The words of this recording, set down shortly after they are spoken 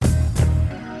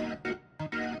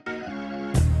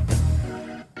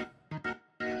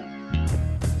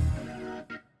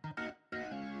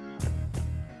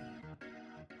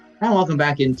And welcome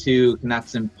back into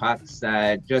Canucks and Pucks.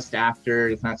 Just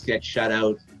after the Canucks get shut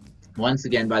out once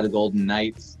again by the Golden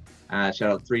Knights, shut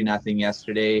out 3-0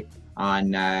 yesterday.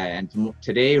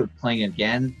 Today we're playing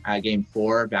again, Game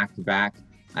 4 back to back.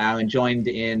 And joined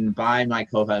in by my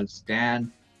co-host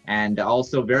Dan, and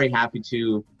also very happy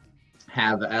to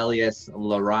have Elias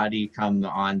Laradi come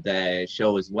on the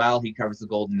show as well. He covers the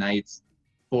Golden Knights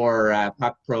for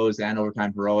Puck Pros and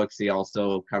Overtime Heroics. He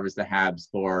also covers the Habs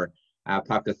for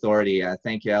Puck Authority.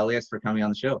 Thank you, Elias, for coming on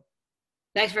the show.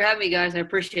 Thanks for having me, guys. I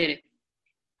appreciate it.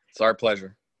 It's our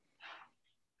pleasure.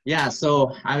 Yeah,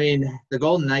 so, the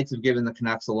Golden Knights have given the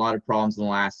Canucks a lot of problems in the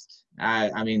last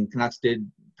Canucks did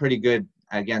pretty good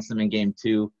against them in Game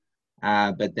 2,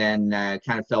 but then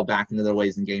kind of fell back into their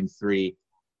ways in Game 3.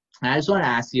 And I just want to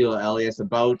ask you, Elias,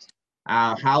 about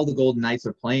how the Golden Knights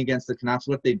are playing against the Canucks.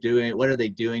 What are they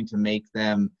doing to make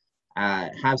them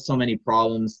have so many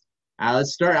problems?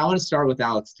 Let's start. I want to start with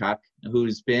Alex Tuch,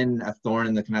 who's been a thorn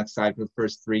in the Canucks side for the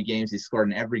first 3 games. He's scored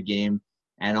in every game,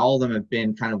 and all of them have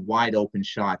been kind of wide open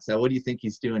shots. So what do you think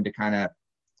he's doing to kind of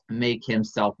make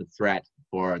himself a threat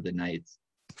for the Knights?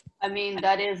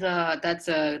 That's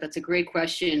a great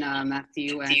question,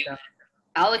 Matthew. And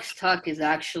Alex Tuch has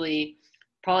actually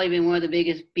probably been one of the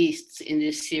biggest beasts in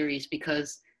this series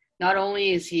because not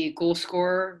only is he a goal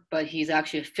scorer, but he's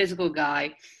actually a physical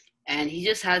guy, and he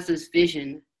just has this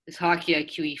vision, this hockey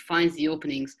IQ. He finds the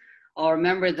openings. I'll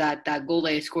remember that goal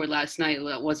that he scored last night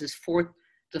was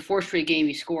the fourth straight game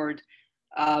he scored.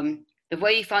 The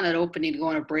way he found that opening to go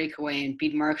on a breakaway and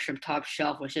beat Markstrom top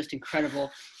shelf was just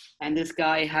incredible. And this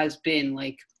guy has been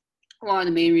like one of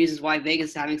the main reasons why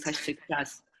Vegas is having such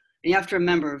success. And you have to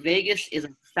remember, Vegas is a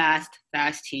fast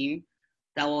team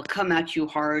that will come at you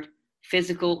hard,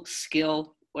 physical,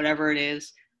 skill, whatever it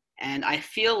is. And I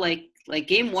feel like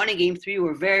Game 1 and Game 3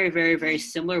 were very, very, very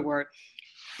similar, where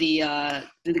the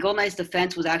Golden Knights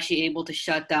defense was actually able to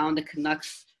shut down the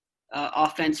Canucks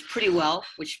offense pretty well,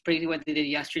 which is pretty what they did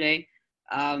yesterday.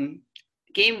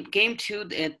 Game 2,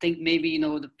 I think maybe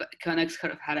the Canucks could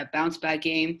have had a bounce back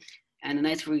game, and the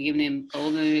Knights were giving him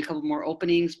a couple more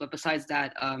openings. But besides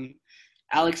that,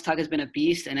 Alex Tuch has been a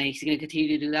beast, and he's going to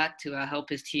continue to do that to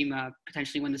help his team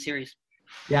potentially win the series.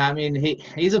 Yeah,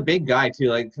 he's a big guy too.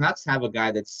 Like, Canucks have a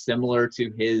guy that's similar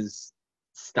to his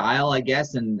style, I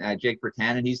guess, and Jake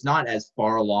Virtanen. He's not as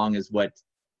far along as what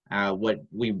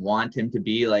we want him to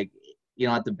be. Like,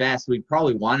 at the best, we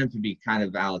probably want him to be kind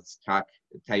of Alex Tuch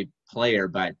type player.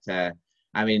 But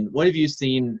what have you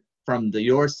seen from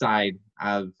your side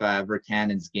of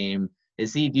Virtanen's game?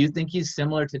 Do you think he's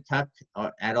similar to Tuch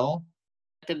at all?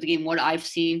 The game, what I've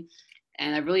seen,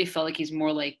 and I really felt like he's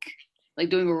more like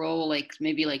doing a role, like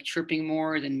maybe like chirping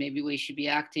more than maybe we should be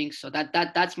acting. So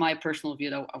that's my personal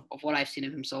view of what I've seen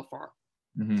of him so far.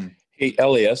 Mm-hmm. Hey,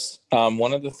 Elias,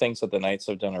 one of the things that the Knights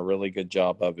have done a really good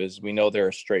job of is we know they're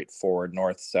a straightforward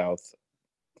north-south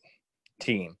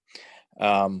team.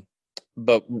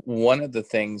 But one of the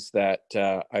things that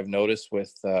I've noticed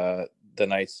with the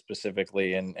Knights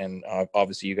specifically, and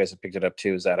obviously you guys have picked it up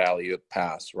too, is that alley-oop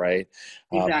pass, right?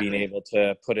 Exactly. Being able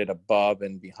to put it above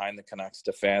and behind the Canucks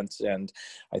defense. And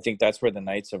I think that's where the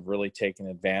Knights have really taken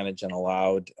advantage and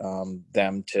allowed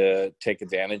them to take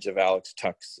advantage of Alex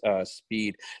Tuch's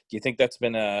speed. Do you think that's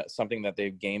been something that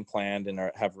they've game planned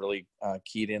and have really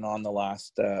keyed in on the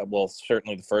last,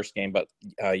 certainly the first game, but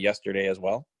yesterday as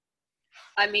well?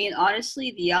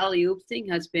 Honestly, the alley-oop thing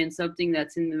has been something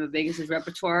that's in Vegas'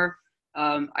 repertoire.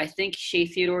 I think Shea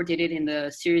Theodore did it in the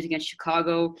series against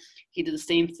Chicago. He did the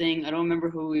same thing. I don't remember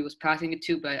who he was passing it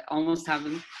to, but I almost have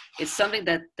him. It's something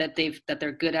that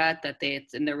they're good at,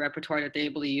 it's in their repertoire that they're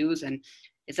able to use, and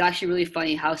it's actually really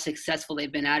funny how successful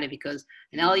they've been at it, because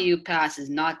an alley-oop pass is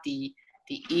not the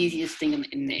easiest thing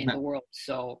in the world.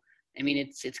 So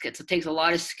it takes a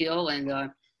lot of skill,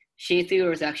 and Shea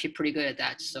Theodore is actually pretty good at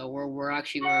that. So we're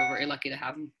lucky to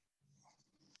have him.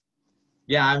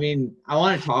 Yeah, I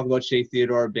want to talk about Shea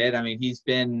Theodore a bit. He's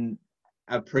been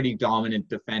a pretty dominant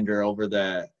defender over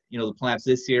the playoffs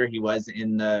this year. He was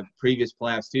in the previous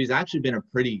playoffs too. He's actually been a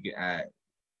pretty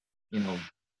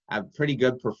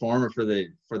good performer for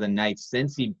the Knights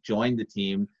since he joined the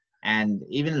team, and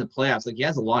even in the playoffs, he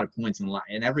has a lot of points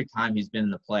in every time he's been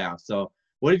in the playoffs. So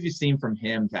what have you seen from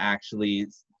him to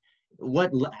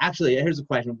here's a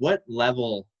question. What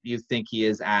level do you think he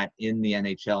is at in the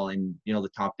NHL and, the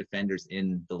top defenders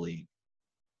in the league?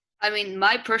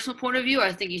 My personal point of view,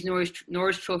 I think he's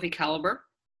Norris Trophy caliber,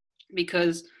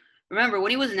 because remember, when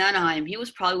he was in Anaheim, he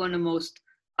was probably one of the most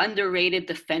underrated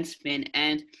defensemen.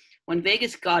 And when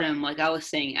Vegas got him, like I was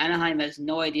saying, Anaheim has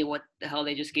no idea what the hell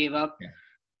they just gave up. Yeah.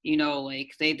 You know,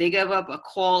 like they give up a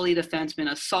quality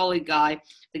defenseman, a solid guy,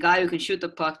 the guy who can shoot the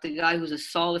puck, the guy who's a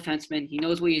solid defenseman. He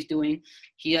knows what he's doing.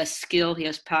 He has skill, he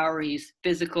has power, he's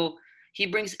physical. He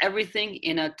brings everything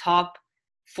in a top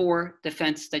four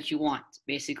defense that you want,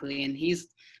 basically. And he's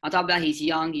on top of that, he's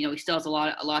young. You know, he still has a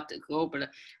lot to go. But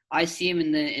I see him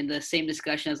in the same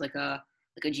discussion as like a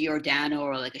Giordano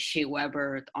or like a Shea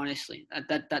Weber. Honestly,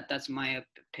 that's my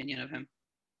opinion of him.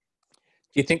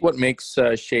 Do you think what makes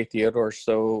Shea Theodore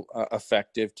so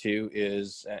effective too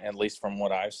is, at least from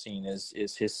what I've seen, is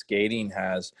his skating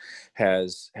has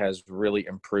really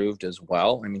improved as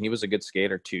well? I mean, he was a good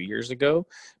skater 2 years ago,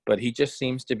 but he just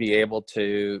seems to be able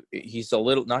to. He's a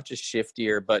little not just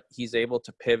shiftier, but he's able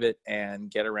to pivot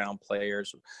and get around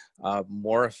players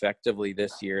more effectively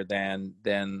this year than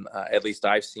at least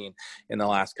I've seen in the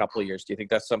last couple of years. Do you think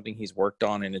that's something he's worked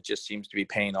on and it just seems to be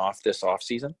paying off this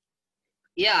offseason?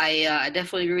 Yeah, I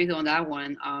definitely agree with you on that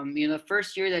one. You know, the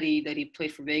first year that he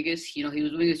played for Vegas, you know, he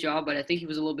was doing his job, but I think he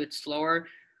was a little bit slower.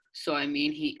 So I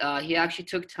mean, he actually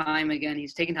took time. Again,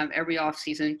 he's taken time every off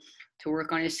season to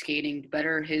work on his skating, to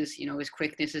better his his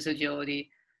quickness, his agility,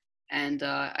 and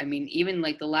I mean, even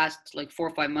like the last like 4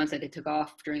 or 5 months that he took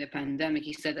off during the pandemic,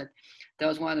 he said that that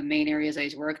was one of the main areas that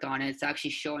he's worked on, and it's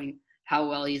actually showing how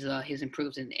well he's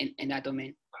improved in that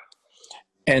domain.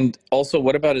 And also,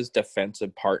 what about his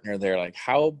defensive partner there? Like,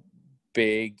 how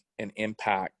big an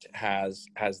impact has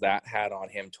that had on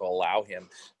him to allow him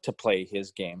to play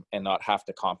his game and not have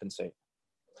to compensate?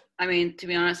 I mean, to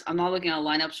be honest, I'm not looking at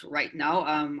lineups right now.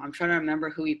 I'm trying to remember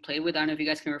who he played with. I don't know if you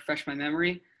guys can refresh my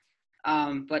memory.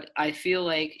 But I feel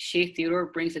like Shea Theodore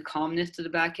brings a calmness to the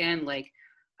back end. Like,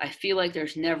 I feel like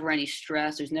there's never any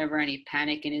stress. There's never any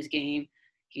panic in his game.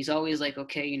 He's always like,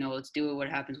 okay, you know, let's do it. What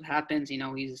happens. You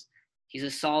know, he's a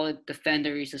solid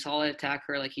defender. He's a solid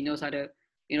attacker. Like, he knows how to,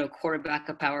 you know, quarterback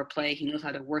a power play. He knows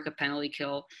how to work a penalty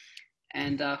kill.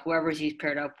 And whoever he's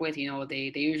paired up with, you know,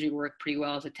 they usually work pretty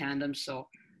well as a tandem. So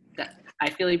that I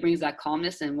feel he brings that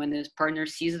calmness. And when his partner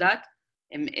sees that,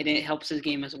 it helps his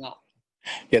game as well.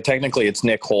 Yeah, technically it's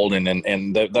Nick Holden,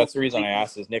 and that's the reason I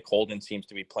asked is Nick Holden seems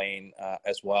to be playing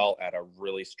as well at a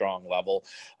really strong level.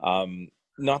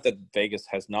 Not that Vegas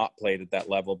has not played at that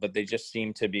level, but they just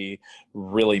seem to be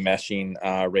really meshing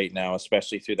right now,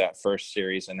 especially through that first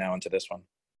series and now into this one.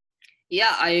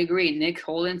 Yeah, I agree. Nick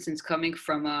Holden, since coming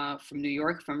from New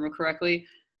York, if I remember correctly,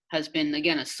 has been,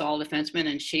 again, a solid defenseman,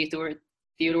 and Shea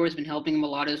Theodore has been helping him a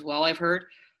lot as well, I've heard.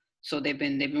 So they've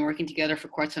been working together for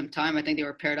quite some time. I think they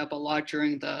were paired up a lot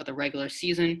during the regular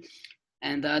season,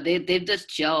 and they've just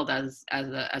gelled as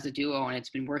a duo, and it's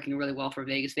been working really well for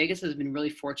Vegas. Vegas has been really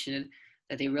fortunate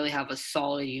that they really have a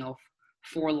solid, you know,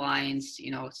 four lines,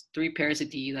 you know, 3 pairs of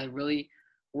D that really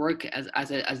work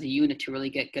as a unit to really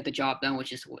get the job done,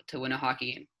 which is to win a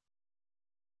hockey game.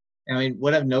 I mean,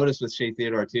 what I've noticed with Shea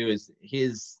Theodore too is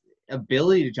his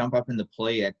ability to jump up in the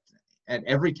play at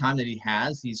every time that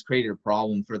he's created a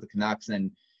problem for the Canucks.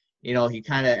 And, you know, he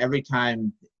kind of, every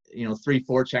time, you know,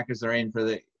 3-4 checkers are in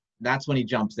that's when he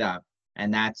jumps up.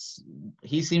 And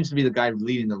he seems to be the guy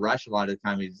leading the rush a lot of the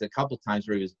time. There's a couple of times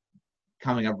where he was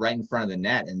coming up right in front of the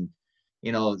net, and,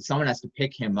 you know, someone has to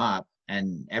pick him up,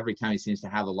 and every time he seems to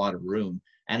have a lot of room.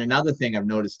 And another thing I've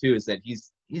noticed too is that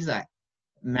he's a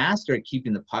master at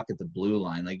keeping the puck at the blue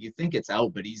line. Like, you think it's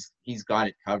out, but he's got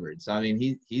it covered. So I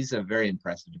mean, he's a very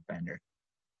impressive defender.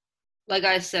 Like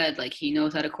I said, like, he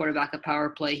knows how to quarterback a power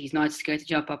play. He's not scared to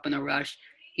jump up in a rush.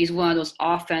 He's one of those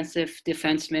offensive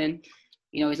defensemen.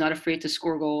 You know, he's not afraid to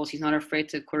score goals. He's not afraid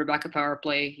to quarterback a power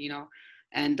play, you know.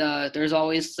 And there's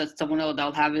always someone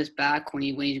that'll have his back when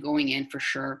he's going in, for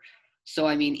sure. So,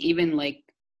 I mean, even, like,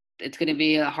 it's going to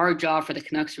be a hard job for the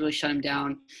Canucks to really shut him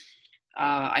down.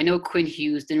 I know Quinn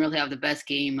Hughes didn't really have the best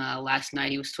game last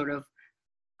night. He was sort of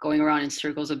going around in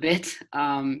circles a bit.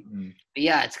 But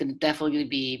yeah, it's definitely going to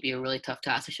be a really tough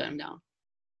task to shut him down.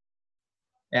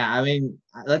 Yeah, I mean,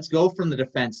 let's go from the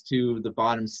defense to the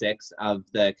bottom 6 of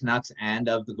the Canucks and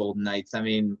of the Golden Knights. I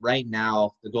mean, right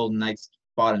now, the Golden Knights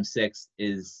bottom 6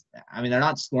 is, I mean, they're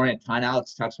not scoring a ton.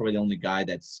 Alex Tuch's probably the only guy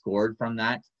that's scored from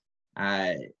that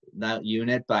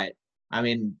unit. But, I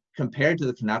mean, compared to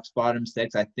the Canucks bottom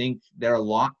 6, I think they're a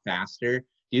lot faster.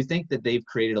 Do you think that they've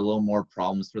created a little more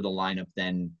problems for the lineup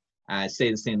than,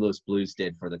 say, the St. Louis Blues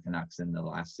did for the Canucks in the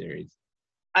last series?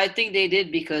 I think they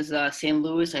did, because St.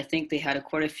 Louis, I think they had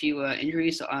quite a few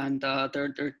injuries, and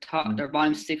their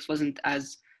bottom 6 wasn't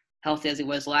as healthy as it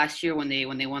was last year when they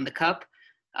won the Cup.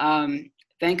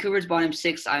 Vancouver's bottom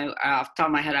 6, off the top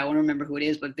of my head, I won't remember who it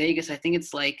is, but Vegas, I think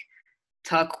it's like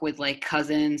Tuch with like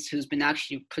Cousins, who's been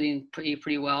actually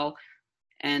pretty well,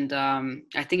 and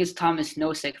I think it's Thomas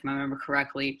Nosek, if I remember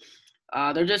correctly.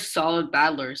 They're just solid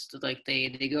battlers. Like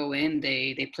they go in,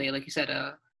 they play, like you said,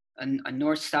 a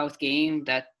north-south game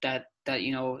that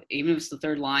even if it's the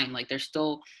third line, like they're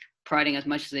still priding as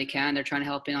much as they can. They're trying to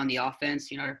help in on the offense.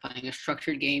 They're playing a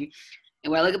structured game. And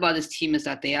what I like about this team is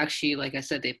that they actually, like I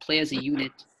said, they play as a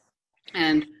unit,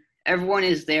 and everyone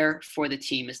is there for the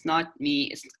team. It's not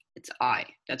me. It's I.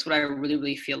 That's what I really,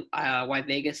 really feel. Why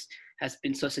Vegas has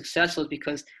been so successful is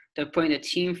because they're putting the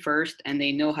team first, and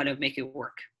they know how to make it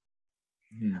work.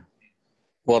 Yeah.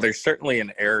 Well, they're certainly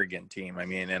an arrogant team. I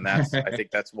mean, and I think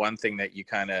that's one thing that you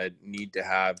kind of need to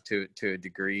have to a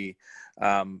degree.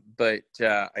 But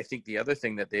I think the other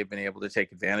thing that they've been able to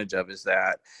take advantage of is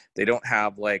that they don't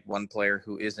have like one player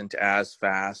who isn't as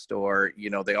fast, or,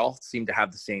 they all seem to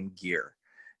have the same gear.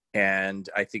 And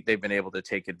I think they've been able to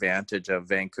take advantage of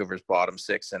Vancouver's bottom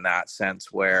six in that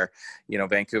sense, where,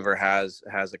 Vancouver has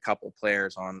a couple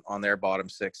players on their bottom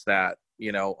six that,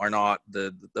 are not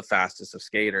the fastest of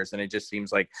skaters. And it just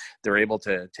seems like they're able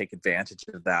to take advantage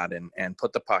of that and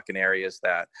put the puck in areas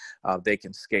that they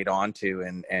can skate onto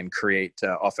and create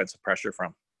offensive pressure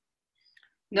from.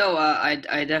 No, I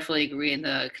definitely agree. And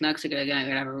the Canucks are going to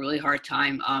have a really hard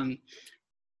time.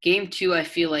 Game 2, I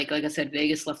feel like I said,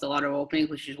 Vegas left a lot of openings,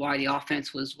 which is why the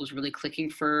offense was really clicking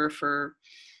for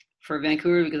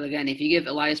Vancouver. Because again, if you give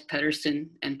Elias Pettersson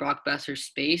and Brock Besser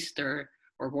space,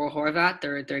 or Bo Horvat,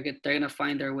 they're going to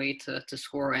find their way to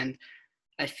score. And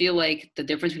I feel like the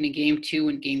difference between Game 2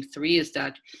 and Game 3 is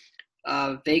that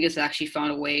Vegas actually found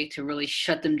a way to really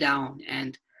shut them down.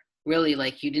 And really,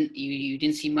 like, you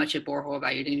didn't see much of Bo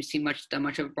Horvat, you didn't see that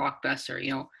much of Brock Besser.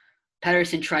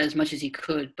 Pettersson tried as much as he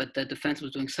could, but the defense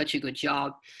was doing such a good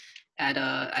job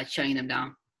at shutting them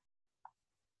down.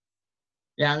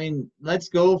 Yeah, I mean, let's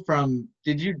go from.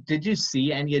 Did you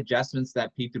see any adjustments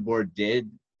that Pete DeBoer did?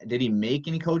 Did he make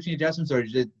any coaching adjustments, or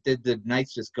did the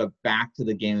Knights just go back to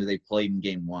the game that they played in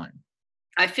Game 1?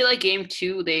 I feel like Game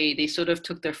 2 they sort of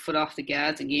took their foot off the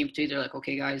gas. In Game 3, they're like,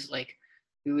 okay, guys, like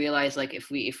we realize like if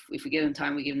we give them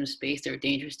time, we give them space, they're a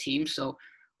dangerous team, so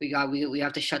we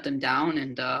have to shut them down,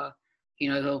 and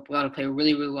they'll got to play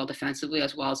really, really well defensively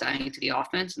as well as adding to the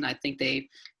offense. And I think they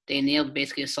nailed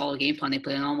basically a solid game plan. They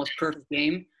played an almost perfect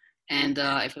game. And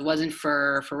if it wasn't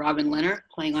for Robin Lehner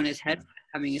playing on his head,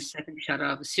 having his second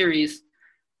shutout of the series,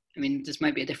 I mean, this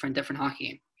might be a different hockey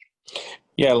game.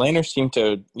 Yeah, Lehner seemed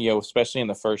to, especially in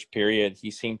the first period,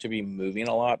 he seemed to be moving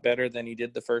a lot better than he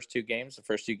did the first two games. The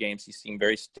first two games, he seemed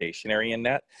very stationary in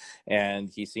net, and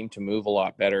he seemed to move a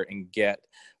lot better and get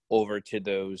over to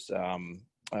those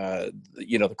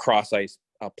the cross ice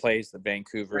plays that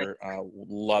Vancouver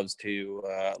loves to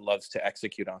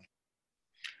execute on.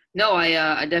 No,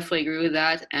 I definitely agree with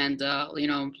that. And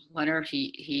Lehner,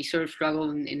 he sort of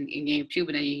struggled in Game 2,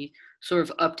 but then he sort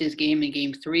of upped his game in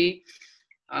Game 3.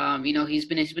 He's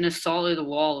been a solid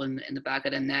wall in the back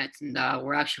of the net, and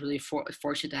we're actually really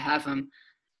fortunate to have him.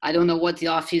 I don't know what the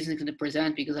offseason is going to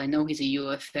present, because I know he's a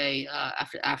UFA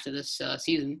after this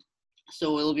season,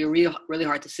 so it'll be a really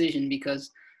hard decision, because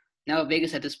now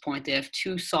Vegas at this point, they have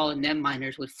two solid net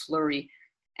miners with Fleury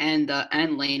and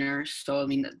Lehner. So, I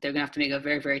mean, they're going to have to make a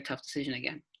very, very tough decision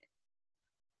again.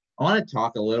 I want to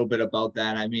talk a little bit about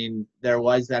that. I mean, there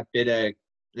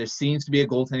seems to be a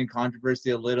goaltending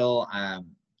controversy a little.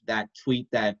 That tweet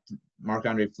that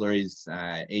Marc-Andre Fleury's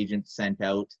agent sent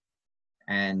out.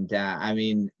 And, I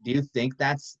mean, do you think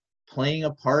that's playing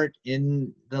a part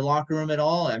in the locker room at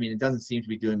all? I mean, it doesn't seem to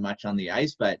be doing much on the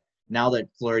ice, but now that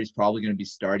Fleury's probably going to be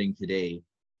starting today,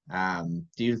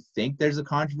 do you think there's a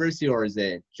controversy, or is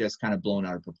it just kind of blown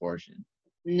out of proportion?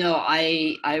 No,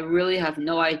 I really have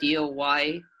no idea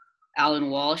why Alan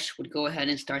Walsh would go ahead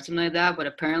and start something like that, but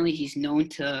apparently he's known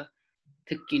to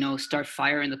start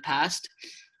fire in the past.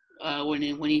 When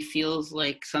he feels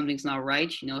like something's not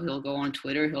right, he'll go on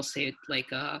Twitter, he'll say it, like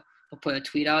he'll put a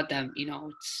tweet out that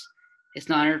it's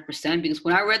not 100%. Because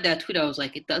when I read that tweet, I was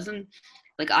like, it doesn't.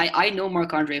 Like, I know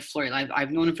Marc-Andre Fleury.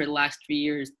 I've known him for the last 3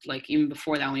 years, like even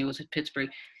before that when he was at Pittsburgh.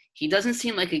 He doesn't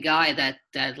seem like a guy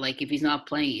that like if he's not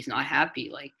playing, he's not happy.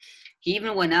 Like, he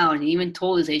even went out and he even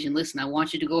told his agent, listen, I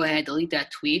want you to go ahead, delete that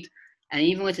tweet. And he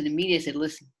even went to the media and said,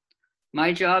 listen,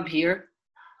 my job here,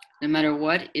 no matter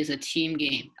what, is a team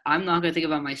game. I'm not going to think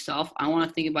about myself. I want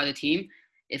to think about the team.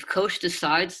 If coach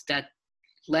decides that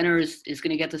Lehner is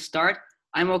going to get the start,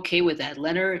 I'm okay with that.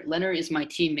 Lehner is my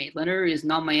teammate. Lehner is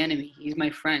not my enemy. He's my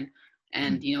friend.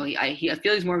 And, I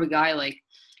feel he's more of a guy, like,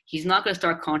 he's not going to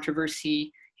start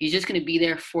controversy. He's just going to be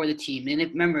there for the team. And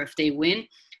remember, if they win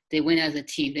as a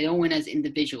team. They don't win as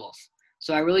individuals.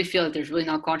 So I really feel like there's really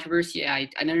no controversy. I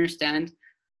understand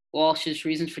Walsh's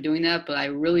reasons for doing that, but I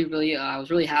really, I was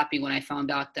really happy when I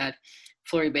found out that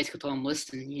Fleury basically told him,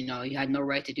 listen, you had no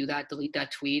right to do that. Delete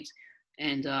that tweet.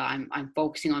 And I'm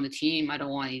focusing on the team. I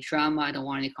don't want any drama. I don't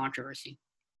want any controversy.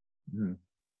 Mm-hmm.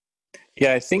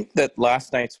 Yeah, I think that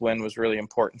last night's win was really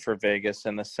important for Vegas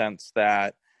in the sense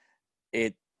that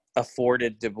it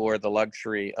afforded DeBoer the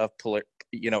luxury of,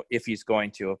 if he's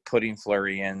going to, of putting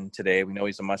Fleury in today. We know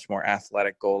he's a much more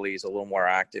athletic goalie. He's a little more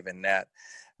active in net.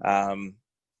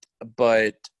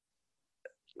 But,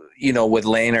 with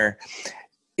Lehner,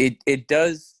 it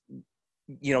does,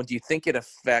 do you think it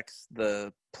affects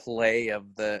the play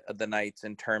of the Knights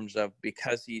in terms of,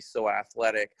 because he's so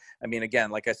athletic? I mean, again,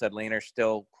 like I said, Lehner's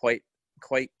still quite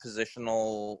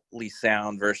positionally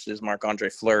sound versus Marc-Andre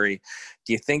Fleury.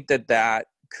 Do you think that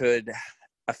could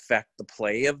affect the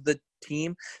play of the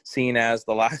team, seeing as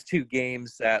the last two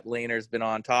games that Lehner's been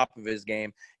on top of his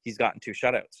game, he's gotten 2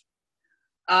 shutouts?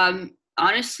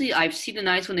 Honestly, I've seen the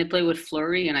Knights when they play with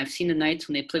Fleury, and I've seen the Knights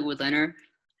when they play with Lehner,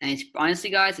 and honestly,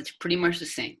 guys, it's pretty much the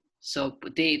same. So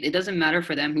it doesn't matter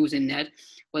for them who's in net,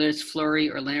 whether it's Fleury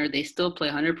or Lehner. They still play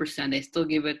 100%. They still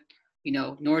give it,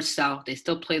 north-south. They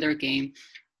still play their game.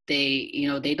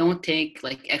 They don't take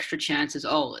like extra chances.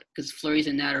 Oh, because Fleury's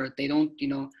in net, or they don't,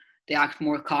 they act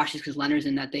more cautious because Leonard's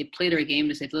in that. They play their game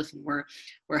to say, listen,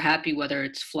 we're happy, whether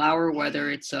it's Flower, whether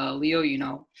it's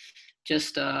Leo,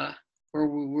 just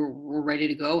we're ready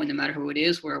to go, and no matter who it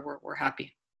is, we're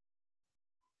happy.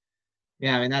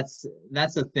 Yeah, I mean that's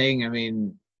the thing. I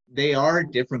mean, they are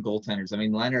different goaltenders. I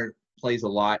mean, Leonard plays a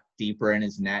lot deeper in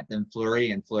his net than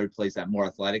Fleury, and Fleury plays that more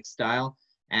athletic style.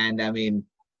 And I mean,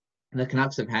 the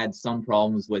Canucks have had some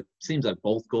problems with, seems like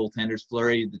both goaltenders.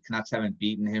 Fleury, the Canucks haven't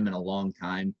beaten him in a long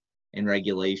time in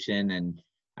regulation. And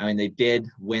I mean, they did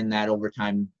win that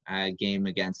overtime game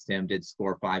against him, did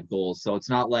score 5 goals. So it's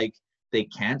not like they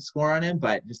can't score on him,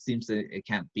 but it just seems that it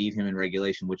can't beat him in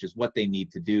regulation, which is what they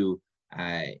need to do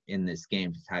in this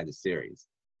game to tie the series.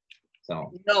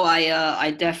 So no,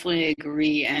 I definitely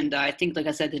agree, and I think, like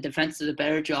I said, the defense did a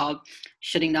better job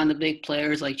shutting down the big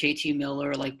players like JT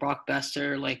Miller, like Brock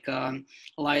Besser, like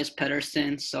Elias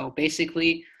Pettersson. So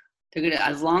basically, they're gonna,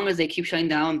 as long as they keep shutting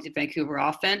down the Vancouver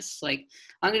offense. Like,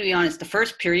 I'm gonna be honest, the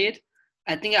first period,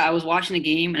 I think I was watching the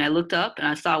game and I looked up and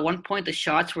I saw at one point the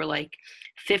shots were like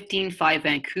 15-5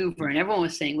 Vancouver, and everyone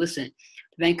was saying, listen,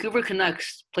 the Vancouver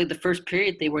Canucks played the first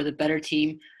period. They were the better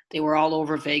team. They were all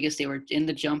over Vegas. They were in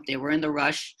the jump. They were in the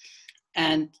rush.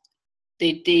 And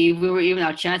we were even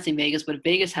outchancing Vegas, but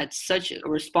Vegas had such a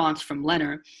response from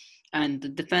Lehner, and the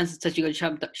defense did such a good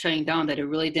job shutting down that it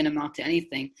really didn't amount to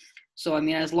anything. So, I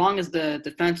mean, as long as the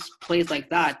defense plays like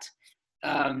that,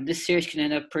 this series can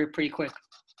end up pretty quick.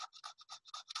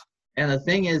 And the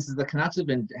thing is, the Canucks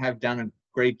have done a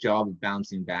great job of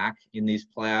bouncing back in these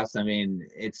playoffs. I mean,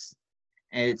 it's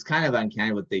kind of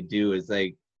uncanny what they do is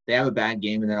like they have a bad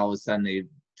game and then all of a sudden they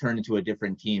turn into a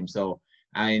different team. So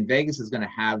I mean, Vegas is going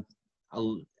to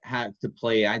have to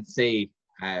play, I'd say,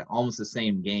 almost the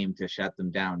same game to shut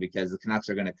them down, because the Canucks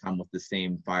are going to come with the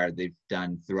same fire they've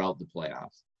done throughout the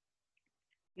playoffs.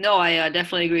 No, I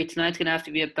definitely agree. Tonight's going to have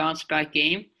to be a bounce-back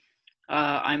game.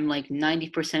 I'm like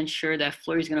 90% sure that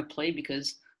Fleury's going to play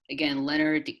because, again,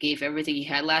 Leonard gave everything he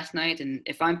had last night. And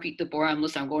if I'm Pete DeBoer, I'm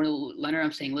going to Leonard.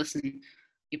 I'm saying, listen,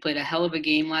 you played a hell of a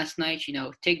game last night.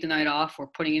 Take the night off. We're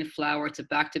putting in Flower. It's a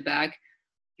back-to-back.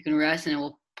 You can rest, and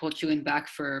we'll put you in back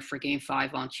for Game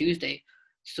 5 on Tuesday.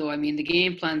 So, I mean, the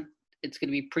game plan, it's going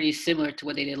to be pretty similar to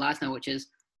what they did last night, which is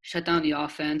shut down the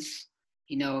offense.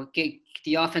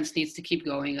 The offense needs to keep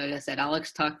going. Like I said,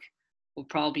 Alex Tuch will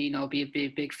probably, be a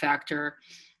big factor.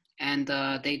 And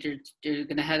they're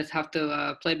going to have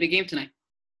to play a big game tonight.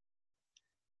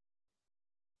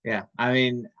 Yeah, I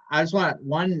mean, I just want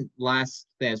one last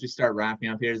thing as we start wrapping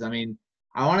up here is, I mean,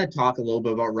 I want to talk a little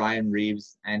bit about Ryan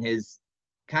Reeves and his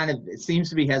it seems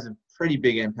to be has a pretty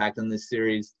big impact on this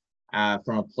series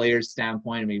from a player's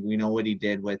standpoint. I mean, we know what he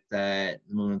did with the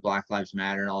movement Black Lives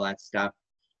Matter and all that stuff.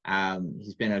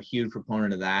 He's been a huge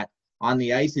proponent of that. On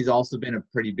the ice, he's also been a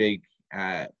pretty big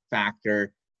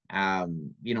factor.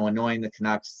 Annoying the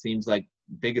Canucks seems like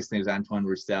the biggest thing is Antoine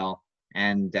Roussel.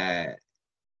 And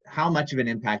how much of an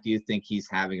impact do you think he's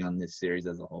having on this series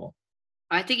as a whole?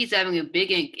 I think he's having a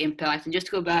big impact. And just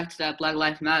to go back to that Black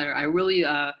Lives Matter, I really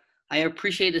I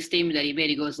appreciate the statement that he made.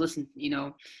 He goes, listen,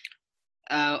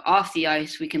 off the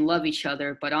ice, we can love each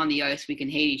other, but on the ice, we can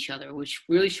hate each other, which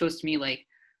really shows to me like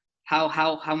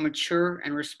how mature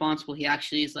and responsible he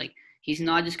actually is. Like, he's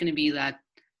not just going to be that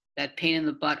pain in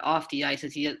the butt off the ice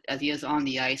as he is on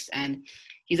the ice. And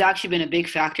he's actually been a big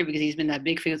factor because he's been that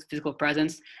big physical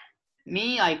presence.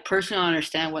 I personally don't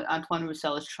understand what Antoine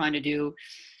Roussel is trying to do.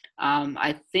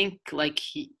 I think like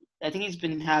I think he's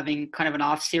been having kind of an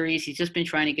off series. He's just been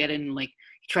trying to get in, like,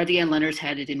 he tried to get in Leonard's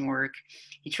head. It didn't work.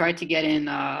 He tried to get in,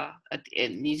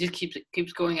 and he just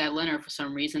keeps going at Leonard for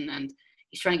some reason. And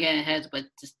he's trying to get in heads, but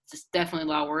it's definitely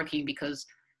not working because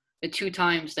the 2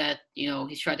 times that,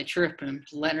 he's tried to chirp him,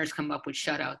 Leonard's come up with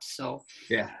shutouts. So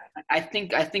Yeah. I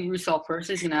think Roussel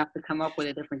Percy is going to have to come up with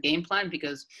a different game plan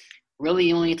because really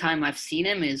the only time I've seen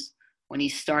him is when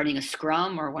he's starting a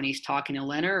scrum or when he's talking to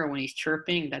Leonard or when he's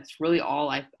chirping. That's really all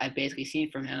I've basically seen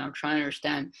from him. I'm trying to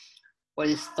understand what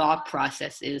his thought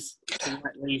process is to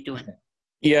what he's doing.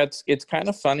 Yeah, it's kind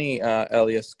of funny,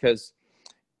 Elias, because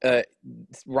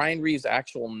Ryan Reaves'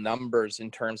 actual numbers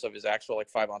in terms of his actual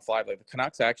 5-on-5, the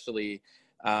Canucks actually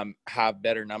have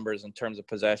better numbers in terms of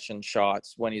possession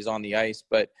shots when he's on the ice.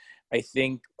 But I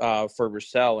think for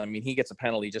Roussel, he gets a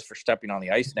penalty just for stepping on the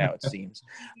ice now, it seems.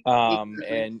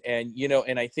 And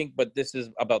I think, but this is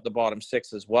about the bottom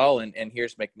 6 as well. And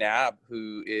here's McNabb,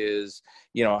 who is,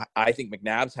 I think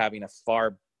McNabb's having a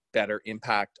far better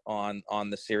impact on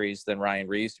the series than Ryan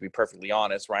Reaves, to be perfectly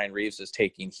honest. Ryan Reaves is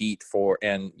taking heat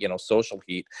social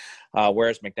heat,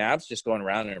 whereas McNabb's just going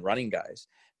around and running guys.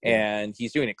 And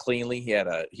he's doing it cleanly. He had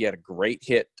a great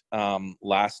hit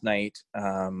last night.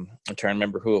 I'm trying to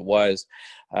remember who it was.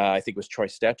 I think it was Troy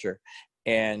Stetcher.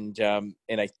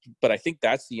 But I think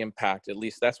that's the impact. At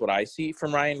least that's what I see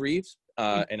from Ryan Reaves.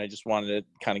 And I just wanted to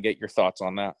kind of get your thoughts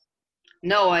on that.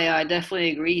 No, I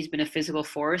definitely agree. He's been a physical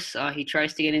force. He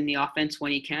tries to get in the offense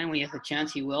when he can. When he has a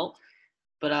chance, he will.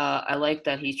 But I like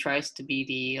that he tries to be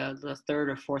the third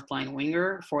or fourth line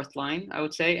winger, fourth line, I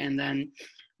would say. And then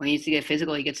when he needs to get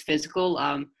physical, he gets physical.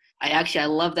 I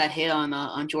love that hit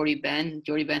on Jordie Benn.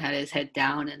 Jordie Benn had his head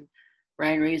down, and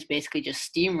Ryan Reaves basically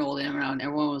just steamrolled him around.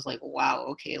 Everyone was like, "Wow,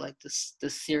 okay, this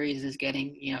series is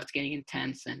getting it's getting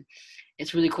intense." And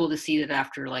it's really cool to see that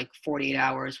after 48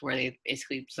 hours, where they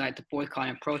basically decide to boycott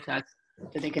and protest,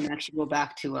 that they can actually go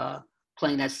back to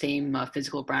playing that same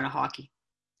physical brand of hockey.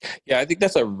 Yeah, I think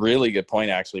that's a really good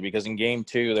point, actually, because in Game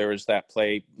 2, there was that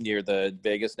play near the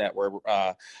Vegas net where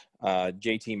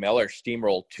JT Miller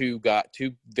steamrolled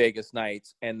two Vegas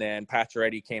Knights, and then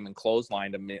Pacioretty came and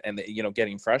clotheslined him, and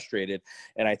getting frustrated.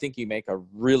 And I think you make a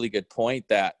really good point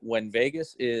that when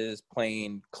Vegas is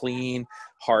playing clean,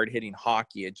 hard-hitting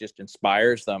hockey, it just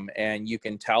inspires them. And you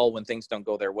can tell when things don't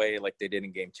go their way, like they did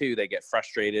in Game 2, they get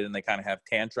frustrated and they kind of have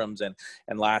tantrums. And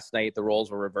last night the roles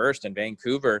were reversed in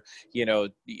Vancouver.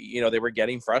 They were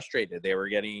getting frustrated, they were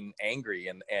getting angry,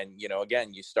 and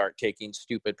again, you start taking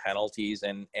stupid penalties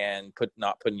and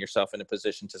not putting yourself in a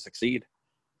position to succeed.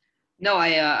 No,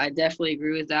 I definitely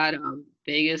agree with that.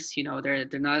 Vegas,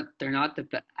 they're not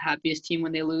the happiest team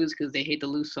when they lose because they hate to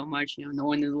lose so much. No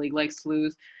one in the league likes to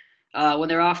lose. When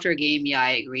they're after a game, yeah,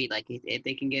 I agree. If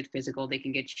they can get physical, they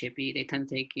can get chippy. They tend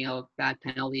to take bad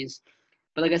penalties.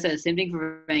 But like I said, same thing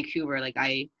for Vancouver.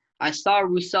 I saw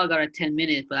Roussel got a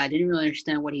 10-minute, but I didn't really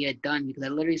understand what he had done because I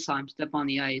literally saw him step on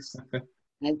the ice.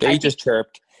 He just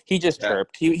chirped. He's just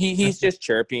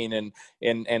chirping, and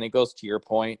it goes to your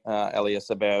point,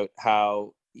 Elias, about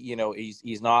how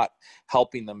he's not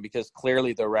helping them because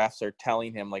clearly the refs are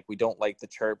telling him we don't like the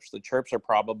chirps. The chirps are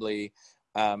probably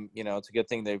it's a good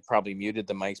thing they've probably muted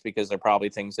the mics because they're probably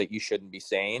things that you shouldn't be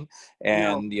saying,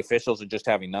 and the officials are just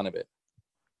having none of it.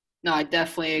 No, I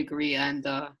definitely agree, and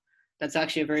that's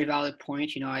actually a very valid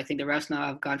point. I think the refs now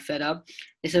have got fed up.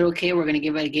 They said, okay, we're going to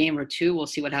give it a game or two. We'll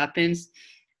see what happens.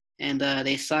 And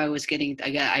they saw it was getting –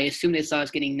 I assume they saw it was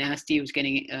getting nasty. It was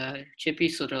getting chippy.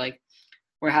 So they're like,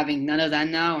 we're having none of that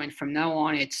now. And from now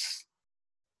on, it's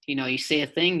you say a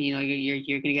thing, you're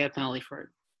going to get a penalty for it.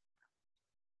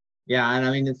 Yeah,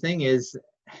 and the thing is,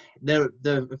 the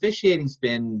officiating's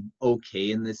been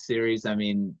okay in this series.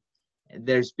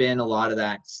 There's been a lot of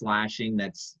that slashing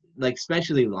that's –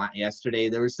 especially yesterday,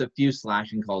 there was a few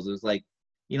slashing calls. It was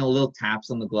little taps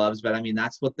on the gloves, but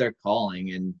that's what they're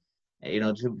calling. And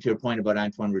to your point about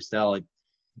Antoine Roussel,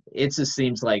 it just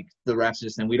seems like the refs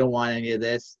just saying, we don't want any of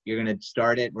this. You're going to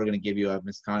start it. We're going to give you a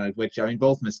misconduct, which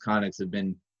both misconducts have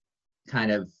been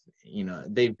kind of,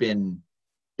 they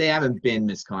haven't been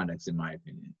misconducts in my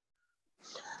opinion.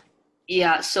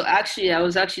 Yeah. So actually,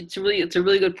 it's a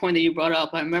really good point that you brought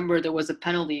up. I remember there was a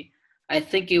penalty. I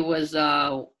think it was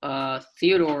Theodore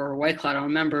or Whitecloud, I don't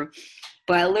remember.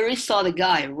 But I literally saw the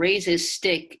guy raise his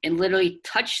stick and literally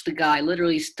touch the guy,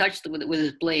 touched with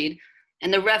his blade.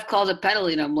 And the ref calls a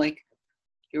penalty. And I'm like,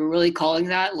 you're really calling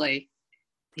that?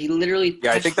 He literally –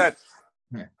 Yeah, I think that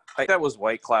that was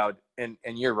White Cloud, and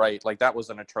you're right. Like, that was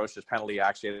an atrocious penalty.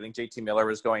 Actually, I think JT Miller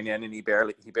was going in, and he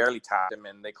barely tapped him,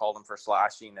 and they called him for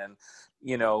slashing. And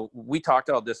we talked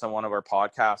about this on one of our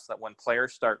podcasts, that when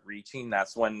players start reaching,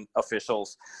 that's when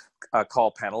officials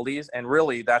call penalties. And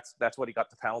really, that's what he got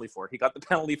the penalty for. He got the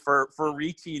penalty for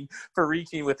reaching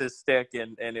with his stick,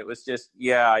 and it was just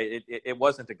it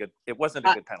wasn't a good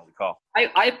penalty call.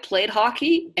 I played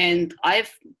hockey, and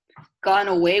I've gotten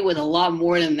away with a lot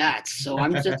more than that. So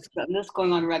I'm just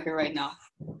going on record right now.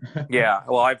 Yeah,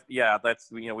 well, that's,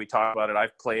 we talked about it.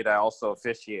 I've played, I also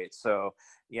officiate. So,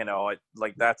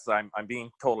 I'm being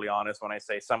totally honest when I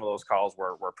say some of those calls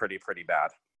were pretty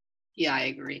bad. Yeah, I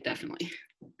agree, definitely.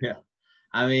 Yeah.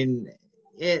 I mean,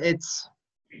 it's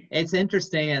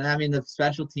interesting. And I mean, the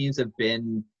special teams have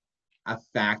been a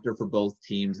factor for both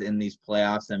teams in these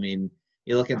playoffs. I mean,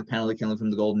 you look at the penalty killing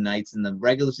from the Golden Knights in the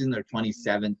regular season, they're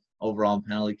 27th overall in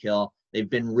penalty kill. They've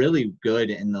been really good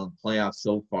in the playoffs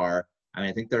so far. I mean,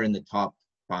 I think they're in the top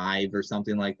 5 or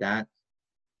something like that.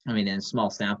 I mean, in a small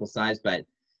sample size, but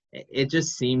it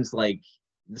just seems like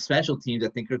the special teams, I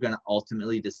think, are going to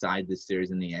ultimately decide this series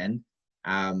in the end.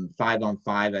 5-on-5,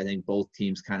 I think both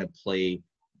teams kind of play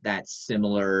that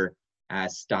similar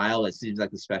style. It seems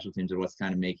like the special teams are what's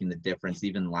kind of making the difference.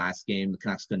 Even last game, the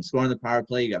Canucks couldn't score on the power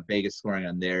play. You got Vegas scoring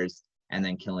on theirs and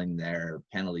then killing their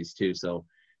penalties too. So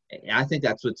I think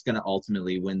that's what's going to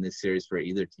ultimately win this series for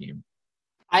either team.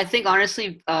 I think,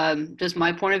 honestly, just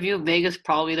my point of view, Vegas,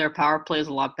 probably their power play is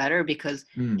a lot better because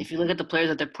if you look at the players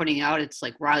that they're putting out, it's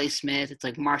like Riley Smith, it's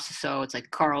like Marchessault, it's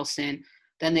like Carlson.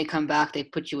 Then they come back, they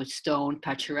put you with Stone,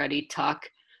 Pacioretty, Tuck.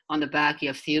 On the back, you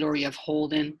have Theodore, you have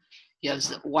Holden, you have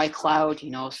White Cloud,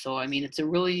 So, I mean, it's a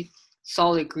really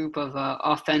solid group of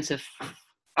offensive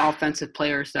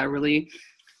players that really,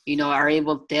 are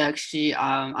able – they actually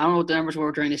I don't know what the numbers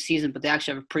were during the season, but they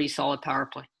actually have a pretty solid power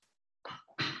play.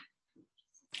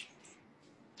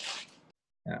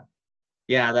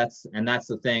 Yeah, that's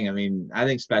the thing. I mean, I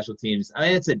think special teams, I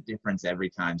mean, it's a difference every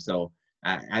time. So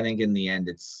I think in the end,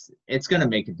 it's going to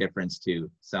make a difference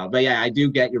too. So, but yeah, I do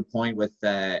get your point with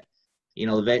the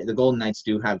Golden Knights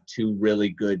do have 2 really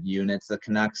good units. The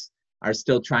Canucks are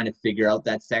still trying to figure out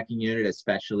that second unit,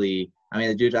 especially, I mean,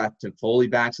 they do have to Foley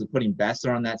back, so putting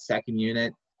Besser on that second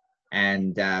unit.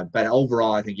 And, but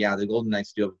overall, I think, the Golden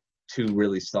Knights do have 2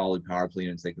 really solid power play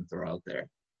units they can throw out there.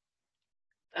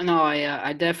 No,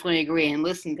 I definitely agree. And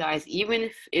listen, guys, even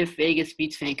if Vegas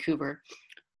beats Vancouver,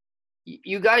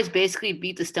 you guys basically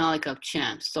beat the Stanley Cup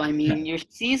champs. So, I mean, your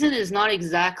season is not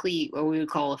exactly what we would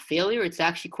call a failure. It's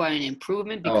actually quite an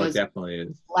improvement because it definitely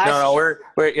is. We're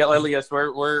Elias,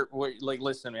 we're like,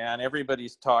 listen, man,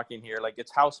 everybody's talking here. Like,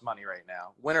 it's house money right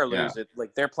now. Win or lose it.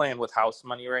 Like, they're playing with house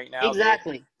money right now.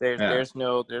 Exactly. There's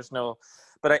no.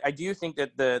 But I do think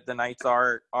that the Knights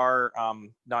are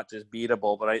not just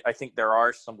beatable, but I think there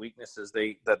are some weaknesses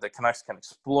that the Canucks can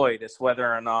exploit. It's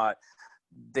whether or not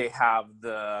they have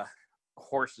the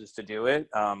horses to do it.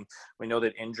 We know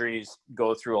that injuries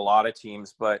go through a lot of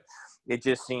teams, but it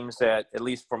just seems that, at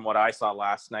least from what I saw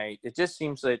last night, it just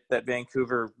seems that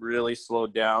Vancouver really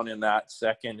slowed down in that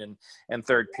second and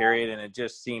third period, and it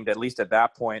just seemed, at least at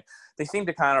that point, they seemed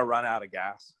to kind of run out of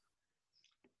gas.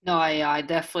 No, I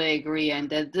definitely agree. And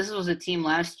this was a team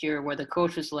last year where the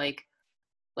coach was like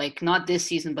not this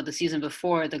season, but the season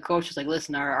before, the coach was like,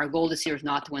 listen, our goal this year is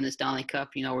not to win the Stanley Cup.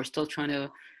 We're still trying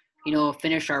to,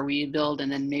 finish our rebuild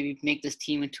and then maybe make this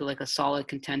team into like a solid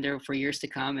contender for years to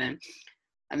come. And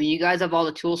I mean, you guys have all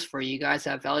the tools for you. You guys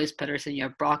have Elias Pettersson, you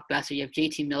have Brock Besser, you have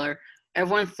JT Miller.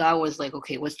 Everyone thought was like,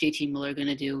 okay, what's JT Miller going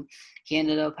to do? He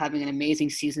ended up having an amazing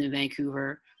season in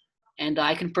Vancouver. And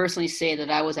I can personally say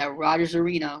that I was at Rogers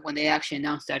Arena when they actually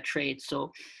announced that trade.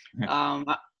 So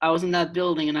I was in that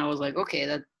building and I was like,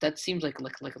 okay, that seems like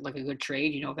a good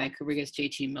trade. Vancouver gets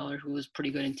JT Miller, who was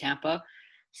pretty good in Tampa.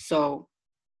 So,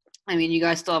 I mean, you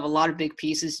guys still have a lot of big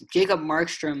pieces. Jacob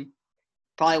Markstrom,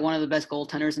 probably one of the best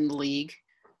goaltenders in the league.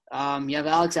 You have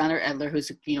Alexander Edler,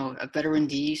 who's, a veteran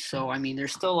D. So, I mean,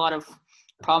 there's still a lot of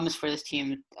promise for this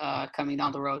team coming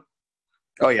down the road.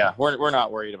 Oh yeah, we're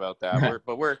not worried about that.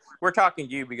 We're talking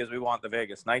to you because we want the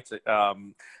Vegas Knights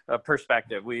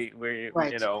perspective. We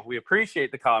right. We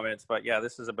appreciate the comments, but yeah,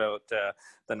 this is about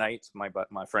the Knights, my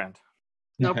friend.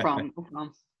 No problem.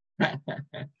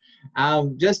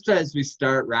 Just as we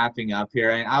start wrapping up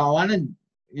here, I wanted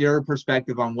your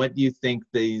perspective on what do you think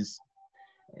these,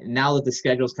 now that the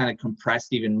schedule's kind of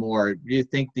compressed even more, do you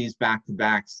think these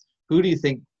back-to-backs, who do you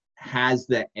think has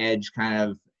the edge kind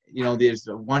of? There's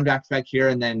one back-to-back here,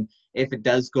 and then if it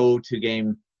does go to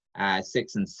game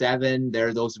 6 and 7,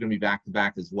 those are going to be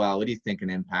back-to-back as well. What do you think an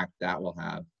impact that will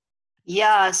have?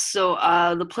 Yeah, so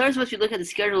the players must be looking at the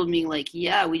schedule and being like,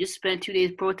 yeah, we just spent 2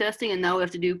 days protesting and now we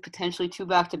have to do potentially two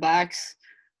back-to-backs.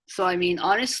 So, I mean,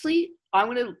 honestly, I'm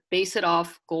going to base it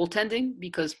off goaltending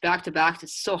because back-to-backs,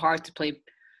 it's so hard to play,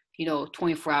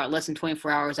 24 hours, less than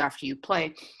 24 hours after you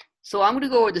play. So I'm going to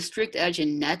go with the strict edge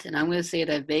in net, and I'm going to say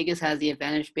that Vegas has the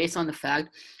advantage based on the fact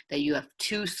that you have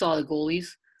two solid goalies.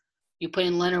 You put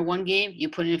in Leonard one game, you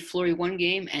put in Fleury one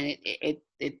game, and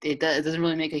it doesn't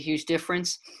really make a huge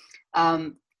difference.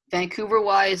 Um, Vancouver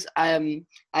wise, I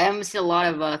haven't seen a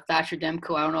lot of Thatcher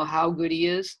Demko. I don't know how good he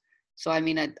is. So I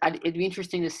mean, it'd be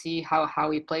interesting to see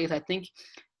how he plays. I think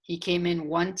he came in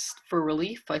once for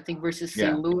relief. I think versus Yeah.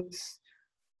 St. Louis,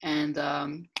 and I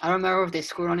don't remember if they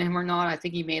scored on him or not. I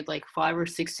think he made like 5 or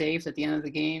 6 saves at the end of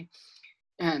the game,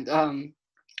 and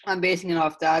I'm basing it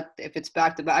off that. If it's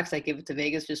back to backs, I give it to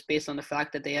Vegas just based on the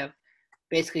fact that they have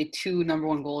basically two number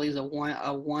one goalies, a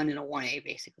one and a 1A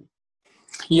basically.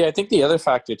 Yeah, I think the other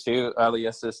factor too,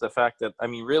 Elias, is the fact that, I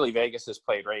mean, really Vegas has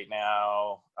played right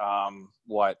now,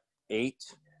 8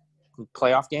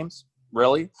 playoff games?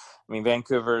 Really? I mean,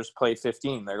 Vancouver's played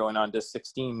 15. They're going on to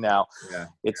 16 now. Yeah.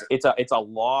 It's a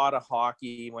lot of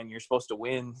hockey when you're supposed to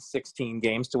win 16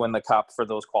 games to win the cup for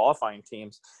those qualifying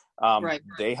teams. Right.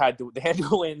 They had to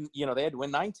win, they had to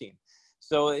win 19.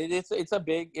 So it is a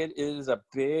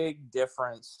big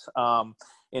difference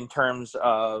in terms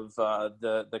of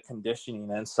the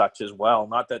conditioning and such as well.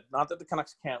 Not that the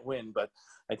Canucks can't win, but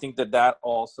I think that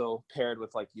also paired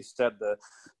with, like you said,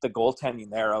 the goaltending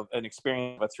there of an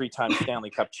experience of a 3-time Stanley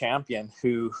Cup champion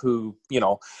who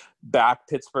backed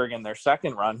Pittsburgh in their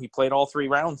second run. He played all 3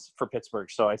 rounds for Pittsburgh.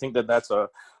 So I think that's a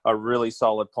really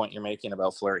solid point you're making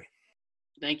about Fleury.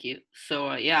 Thank you.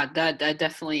 So yeah, that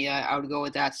definitely I would go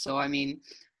with that. So I mean,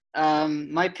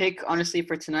 my pick honestly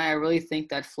for tonight, I really think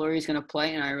that Fleury is going to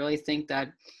play, and I really think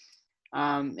that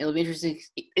it'll be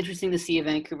interesting to see if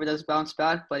Vancouver does bounce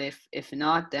back. But if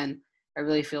not, then I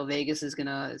really feel Vegas is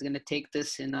gonna take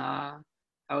this in I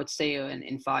would say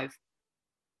in 5.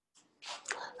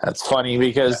 That's funny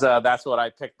because that's what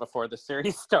I picked before the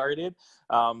series started.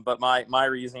 But my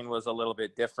reasoning was a little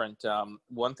bit different.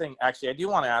 One thing, actually, I do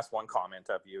want to ask one comment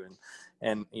of you,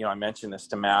 and I mentioned this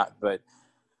to Matt, but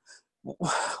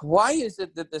why is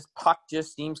it that this puck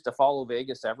just seems to follow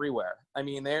Vegas everywhere? I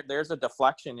mean, there's a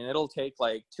deflection, and it'll take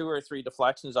like 2 or 3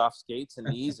 deflections off skates and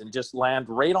knees and just land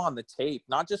right on the tape,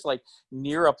 not just like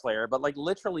near a player, but like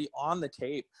literally on the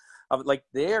tape. Like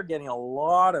they're getting a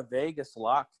lot of Vegas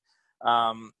luck.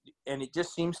 And it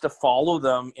just seems to follow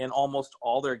them in almost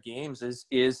all their games.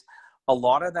 Is a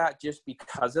lot of that just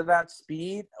because of that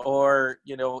speed, or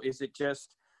is it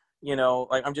just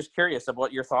like, I'm just curious of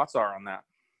what your thoughts are on that.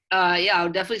 Yeah, I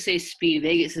would definitely say speed.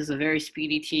 Vegas is a very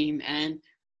speedy team, and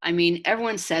I mean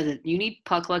everyone says it. You need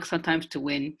puck luck sometimes to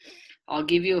win. I'll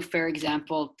give you a fair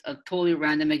example, a totally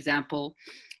random example.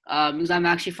 Because I'm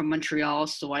actually from Montreal,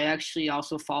 so I actually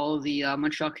also follow the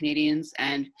Montreal Canadiens,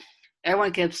 and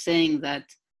everyone kept saying that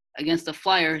against the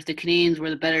Flyers, the Canadiens were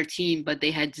the better team, but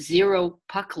they had zero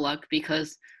puck luck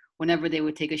because whenever they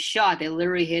would take a shot, they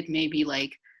literally hit maybe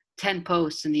like 10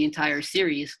 posts in the entire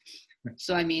series.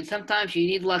 So I mean, sometimes you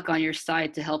need luck on your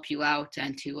side to help you out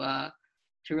and to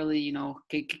really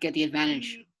get the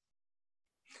advantage.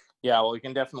 Yeah, well, we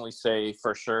can definitely say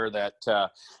for sure that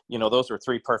those were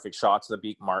 3 perfect shots that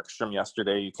beat Markstrom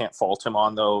yesterday. You can't fault him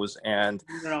on those, and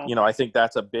I think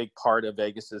that's a big part of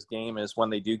Vegas's game is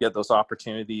when they do get those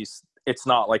opportunities. It's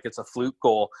not like it's a fluke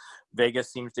goal.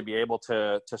 Vegas seems to be able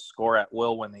to score at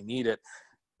will when they need it.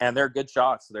 And they're good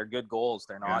shots. They're good goals.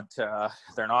 They're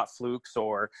not flukes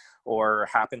or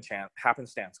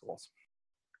happenstance goals.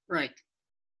 Right.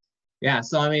 Yeah,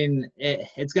 so I mean,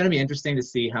 it's going to be interesting to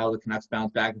see how the Canucks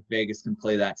bounce back if Vegas can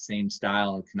play that same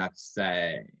style. And Canucks,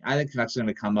 I think Canucks are going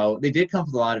to come out. They did come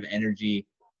with a lot of energy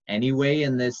anyway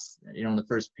in this, in the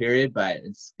first period, but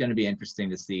it's going to be interesting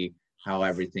to see how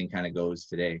everything kind of goes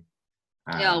today.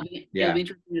 It'll be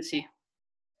interesting to see.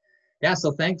 Yeah,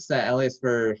 so thanks, Elias,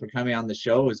 for coming on the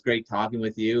show. It was great talking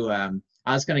with you. I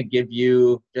was going to give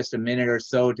you just a minute or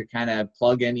so to kind of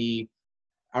plug any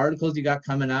articles you got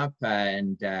coming up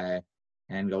and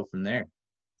go from there.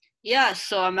 Yeah,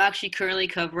 so I'm actually currently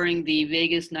covering the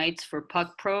Vegas Knights for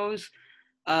Puck Pros.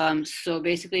 So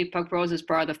basically, Puck Pros is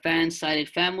part of the Fansided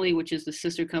family, which is the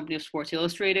sister company of Sports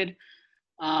Illustrated.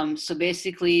 So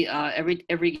basically,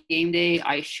 every game day,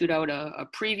 I shoot out a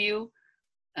preview,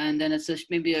 and then it's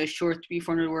maybe a short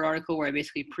 300-400 word article where I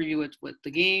basically preview it with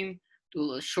the game,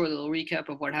 do a short little recap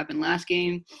of what happened last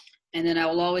game, and then I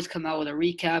will always come out with a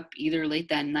recap either late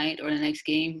that night or the next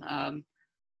game.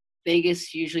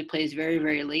 Vegas usually plays very,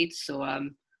 very late, so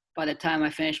by the time I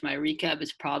finish my recap,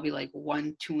 it's probably like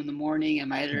 1, 2 in the morning, and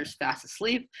my editor's fast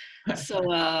asleep.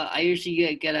 So I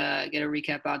usually get a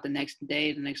recap out the next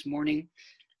day, the next morning.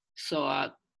 So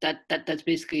that's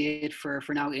basically it for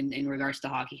now in regards to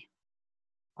hockey.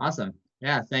 Awesome.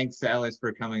 Yeah, thanks, Ellis,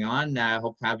 for coming on. I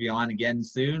hope to have you on again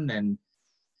soon, and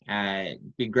it'd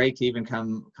be great to even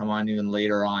come on even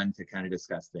later on to kind of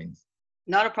discuss things.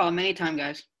 Not a problem. Anytime,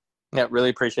 guys. Yeah, really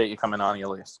appreciate you coming on,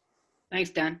 Elias. Thanks,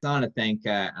 Dan. I want to thank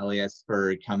Elias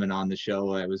for coming on the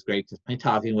show. It was great to be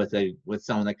talking with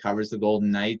someone that covers the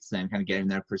Golden Knights and kind of getting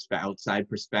their outside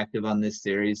perspective on this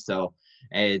series. So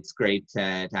it's great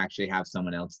to actually have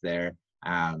someone else there.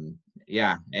 I'm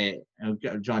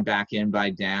joined back in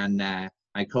by Dan,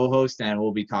 my co-host, and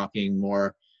we'll be talking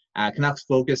more Canucks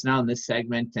focus now in this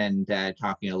segment and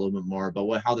talking a little bit more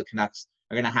about how the Canucks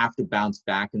are going to have to bounce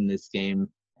back in this game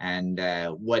and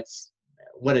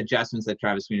what adjustments that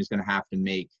Travis Green is going to have to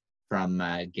make from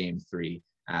Game 3.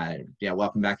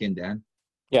 Welcome back in, Dan.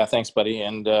 Yeah, thanks, buddy.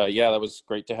 And that was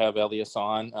great to have Elias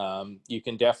on. You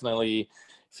can definitely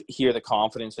hear the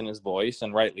confidence in his voice,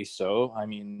 and rightly so. I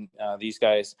mean, these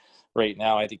guys right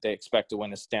now, I think they expect to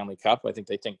win a Stanley Cup. I think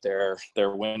they think their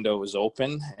window is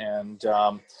open, and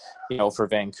for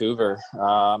Vancouver,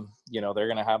 they're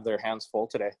going to have their hands full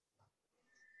today.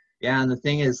 Yeah, and the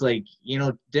thing is,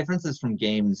 differences from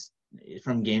games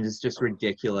is just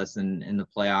ridiculous in the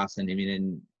playoffs. And I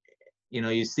mean,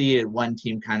 you see it, one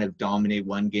team kind of dominate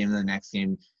one game, and the next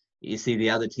game you see the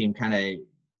other team kind of,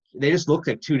 they just look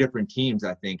like two different teams,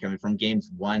 I think. I mean, from games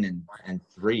 1 and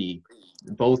 3,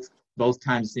 both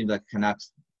times it seemed like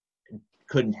Canucks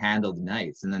couldn't handle the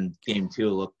Knights, and then Game 2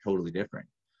 looked totally different.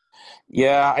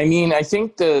 Yeah, I mean, I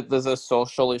think the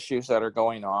social issues that are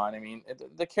going on. I mean,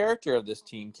 the character of this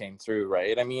team came through,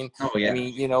 right? I mean,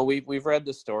 we've read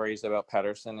the stories about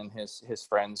Pettersson and his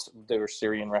friends. They were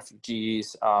Syrian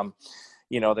refugees.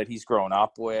 That he's grown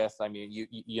up with. I mean,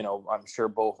 I'm sure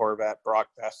Bo Horvat, Brock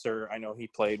Besser. I know he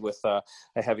played with a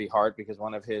heavy heart because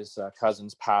one of his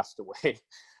cousins passed away.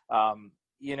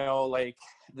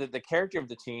 The character of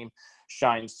the team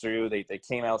shines through. They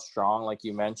came out strong, like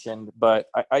you mentioned, but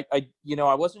I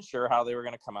wasn't sure how they were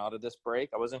going to come out of this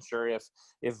break. I wasn't sure if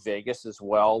Vegas as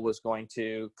well was going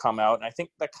to come out, and I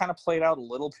think that kind of played out a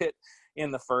little bit in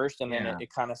the first, and then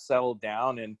it kind of settled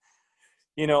down. And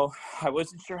I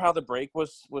wasn't sure how the break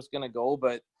was going to go,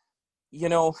 but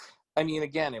I mean,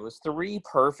 again, it was 3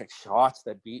 perfect shots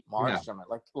that beat Markstrom.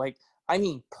 Yeah. I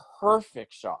mean,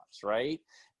 perfect shots, right?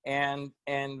 And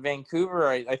Vancouver,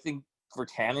 I think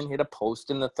Virtanen hit a post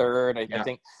in the third. I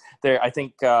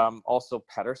think also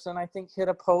Pettersson, I think, hit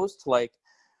a post. It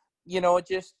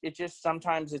just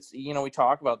sometimes it's, we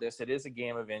talk about this. It is a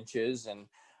game of inches, and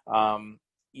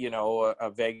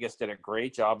Vegas did a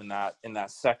great job in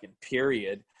that second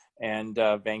period. And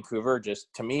Vancouver,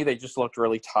 to me, they just looked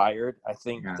really tired. I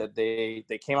think that they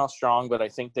came out strong, but I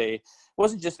think it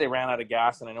wasn't just they ran out of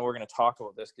gas. And I know we're going to talk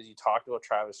about this because you talked about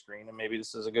Travis Green, and maybe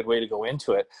this is a good way to go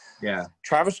into it. Yeah.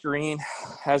 Travis Green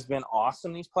has been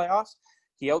awesome these playoffs.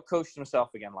 He outcoached himself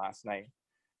again last night.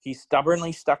 He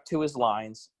stubbornly stuck to his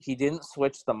lines. He didn't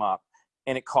switch them up,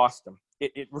 and it cost him.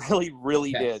 It really,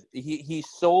 really did. He's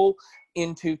so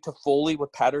into Toffoli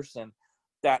with Pettersson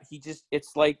that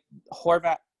it's like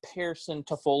Horvat, Pearson,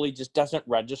 Toffoli just doesn't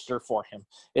register for him.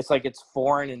 It's like it's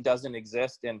foreign and doesn't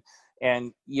exist. And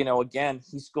again,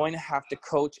 he's going to have to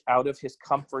coach out of his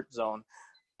comfort zone,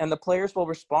 and the players will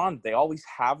respond. They always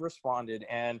have responded.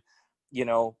 And,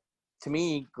 to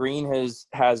me, Green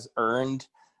has earned,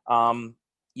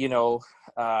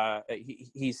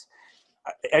 he's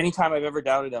anytime I've ever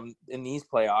doubted him in these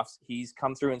playoffs, he's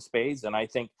come through in spades. And I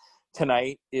think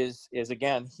tonight is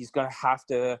again, he's going to have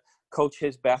to coach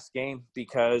his best game,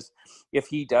 because if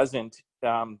he doesn't,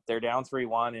 they're down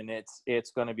 3-1, and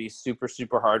it's going to be super,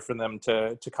 super hard for them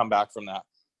to come back from that.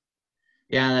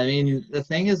 Yeah, I mean, the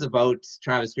thing is about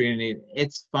Travis Green,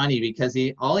 it's funny because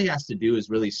all he has to do is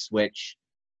really switch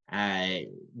the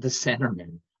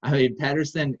centerman. I mean,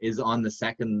 Pettersson is on the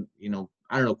second,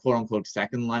 I don't know, quote unquote,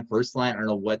 second line, first line. I don't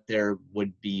know what there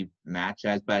would be match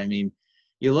as, but I mean,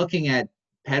 you're looking at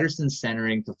Pettersson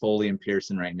centering Toffoli and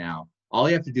Pearson right now. All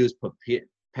you have to do is put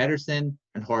Pettersson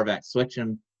and Horvat, switch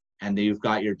them, and then you've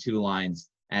got your 2 lines,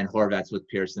 and Horvat's with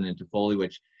Pearson and Toffoli,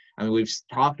 which, I mean, we've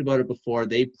talked about it before.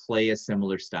 They play a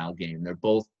similar style game.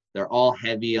 They're all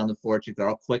heavy on the forecheck. They're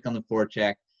all quick on the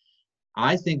forecheck.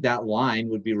 I think that line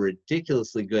would be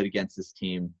ridiculously good against this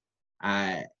team.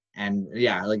 And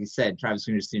yeah, like you said, Travis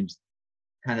Green seems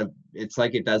kind of, it's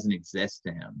like it doesn't exist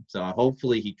to him. So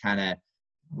hopefully he kind of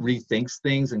rethinks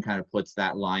things and kind of puts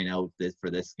that line out for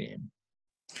this game.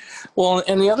 Well,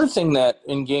 and the other thing that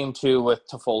in game two with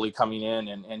Toffoli coming in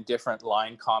and different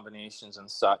line combinations and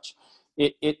such,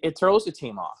 it throws the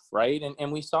team off, right?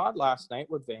 And we saw it last night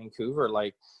with Vancouver.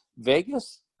 Like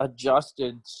Vegas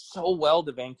adjusted so well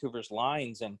to Vancouver's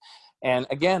lines, and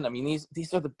again, I mean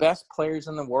these are the best players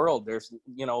in the world. There's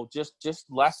just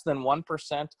less than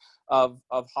 1% of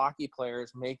hockey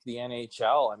players make the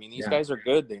NHL. I mean these guys are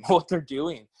good. They know what they're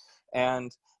doing,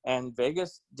 and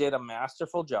Vegas did a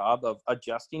masterful job of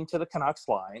adjusting to the Canucks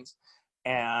lines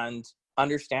and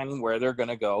understanding where they're going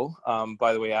to go.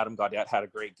 By the way, Adam Gaudette had a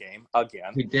great game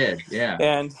again. He did, yeah.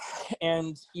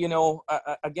 And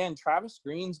again, Travis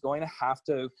Green's going to have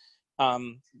to,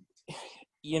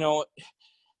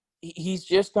 he's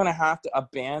just going to have to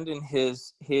abandon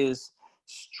his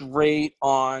straight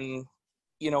on,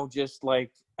 just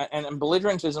like, and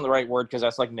belligerent isn't the right word because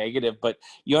that's like negative, but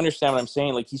you understand what I'm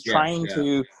saying? Like he's trying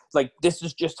to, like, this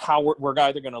is just how we're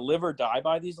either going to live or die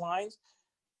by these lines.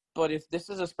 But if this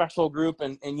is a special group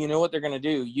and you know what they're going to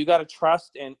do, you got to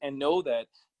trust and know that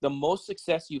the most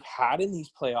success you've had in these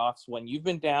playoffs when you've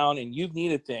been down and you've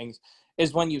needed things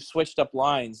is when you've switched up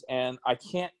lines. And I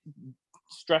can't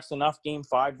stress enough game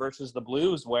 5 versus the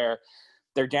Blues where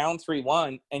they're down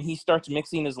 3-1 and he starts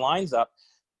mixing his lines up.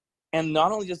 And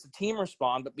not only does the team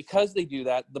respond, but because they do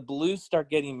that, the Blues start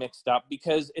getting mixed up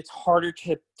because it's harder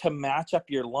to match up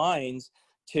your lines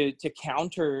to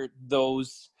counter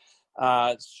those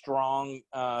strong,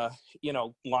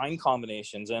 line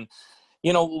combinations. And,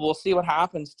 we'll see what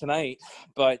happens tonight.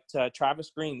 But Travis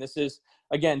Green, this is,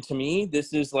 again, to me,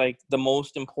 this is like the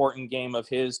most important game of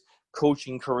his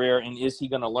coaching career. And is he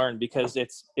going to learn? Because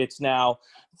it's now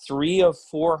 3 of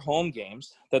 4 home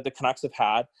games that the Canucks have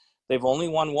had. They've only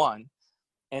won 1.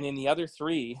 And in the other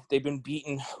 3, they've been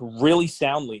beaten really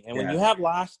soundly. And when you have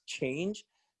last change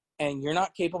and you're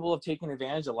not capable of taking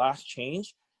advantage of last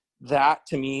change, that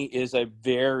to me is a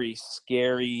very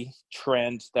scary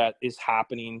trend that is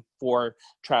happening for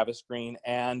Travis Green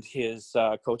and his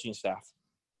coaching staff.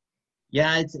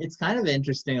 Yeah, it's kind of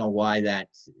interesting on why that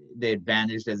the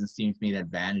advantage doesn't seem to be an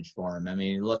advantage for him. I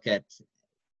mean, look at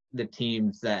the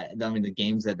games that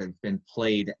have been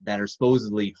played that are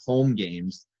supposedly home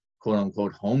games, quote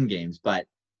unquote home games, but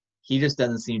he just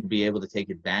doesn't seem to be able to take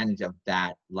advantage of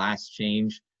that last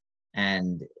change.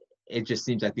 And it just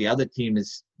seems like the other team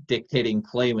is dictating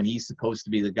play when he's supposed to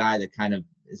be the guy that kind of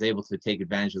is able to take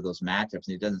advantage of those matchups.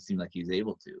 And it doesn't seem like he's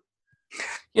able to.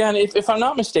 Yeah, and if I'm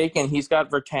not mistaken, he's got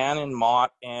Virtanen,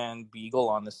 Mott, and Beagle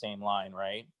on the same line,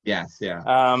 right? Yes,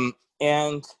 yeah.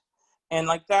 And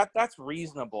like that's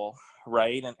reasonable,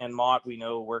 right? And Mott, we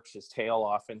know, works his tail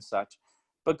off and such.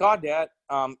 But Gaudette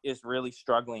is really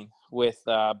struggling with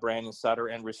Brandon Sutter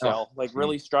and Roussel,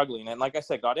 really struggling. And like I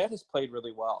said, Gaudette has played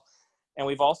really well. And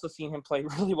we've also seen him play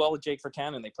really well with Jake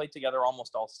Virtanen. They played together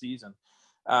almost all season.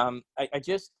 I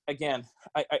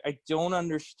don't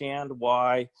understand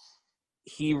why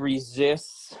he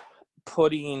resists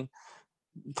putting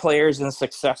players in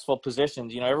successful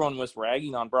positions. Everyone was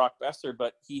ragging on Brock Besser,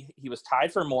 but he was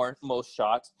tied for most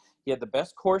shots. He had the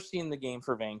best Corsi in the game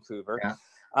for Vancouver.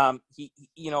 Yeah.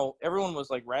 Everyone was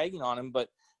like ragging on him, but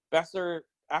Besser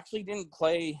actually didn't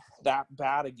play that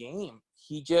bad a game.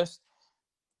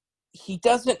 He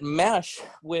doesn't mesh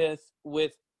with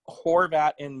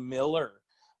Horvat and Miller.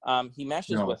 He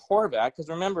meshes with Horvat because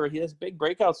remember his big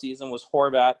breakout season was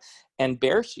Horvat and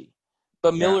Bershi,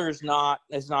 but Miller is not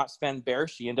Sven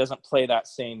Bershi and doesn't play that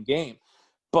same game.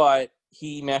 But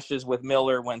he meshes with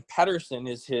Miller when Pettersson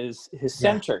is his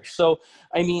center. So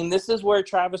I mean, this is where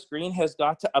Travis Green has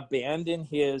got to abandon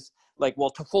his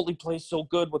Toffoli plays so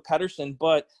good with Pettersson,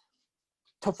 but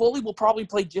Toffoli will probably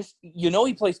play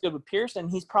he plays good with Pearson.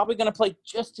 He's probably going to play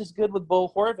just as good with Bo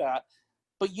Horvat.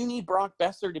 But you need Brock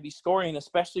Besser to be scoring,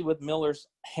 especially with Miller's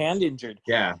hand injured.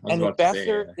 Yeah. And if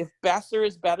Besser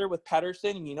is better with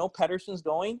Pettersson and Pettersson's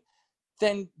going,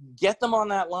 then get them on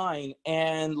that line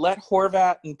and let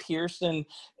Horvat and Pearson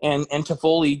and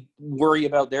Toffoli worry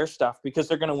about their stuff because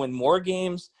they're going to win more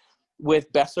games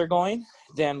with Besser going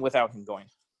than without him going.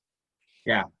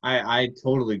 Yeah, I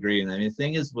totally agree. And I mean, the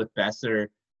thing is with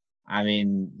Besser, I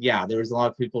mean, there was a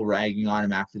lot of people ragging on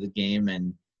him after the game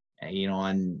and,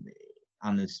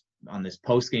 on this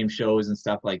post-game shows and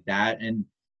stuff like that. And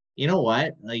you know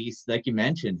what? Like you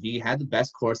mentioned, he had the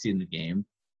best Corsi in the game.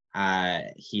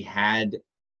 I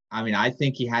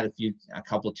think he had a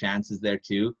couple chances there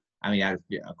too. I mean, he had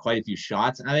quite a few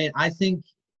shots. I mean, I think,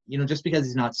 just because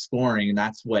he's not scoring,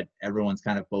 that's what everyone's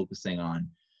kind of focusing on.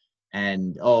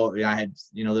 And, there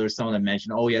was someone that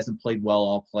mentioned, he hasn't played well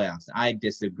all playoffs. I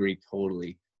disagree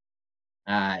totally.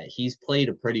 He's played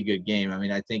a pretty good game. I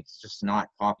mean, I think he's just not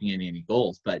popping in any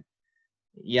goals. But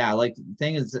yeah, like the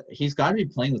thing is, he's got to be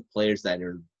playing with players that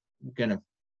are gonna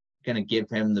give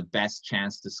him the best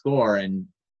chance to score, and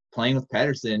playing with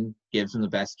Pettersson gives him the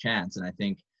best chance. And I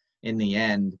think in the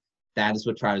end, that is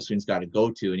what Travis Green's got to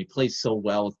go to. And he plays so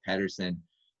well with Pettersson.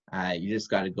 You just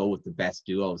got to go with the best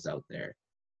duos out there.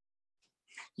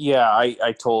 Yeah,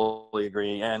 I totally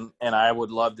agree, and I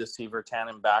would love to see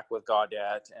Virtanen back with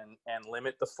Gaudette and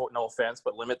limit the no offense,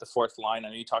 but limit the fourth line. I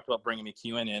know you talked about bringing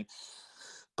McEwen in,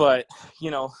 but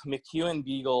McEwen,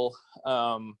 Beagle,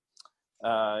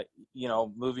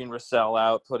 moving Russell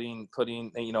out, putting and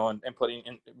putting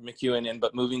in McEwen in,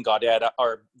 but moving Gaudette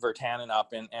or Virtanen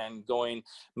up and going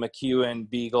McEwen,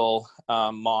 Beagle,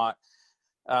 Mott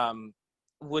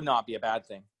would not be a bad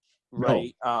thing.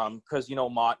 Right. Because,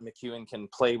 Mott and McEwen can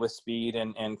play with speed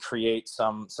and create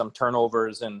some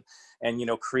turnovers and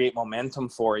create momentum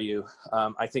for you.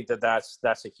 I think that's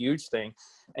a huge thing.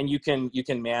 And you can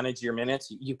manage your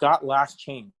minutes. You've got last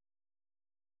change.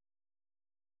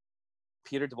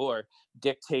 Peter DeBoer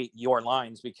dictate your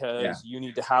lines because you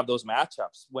need to have those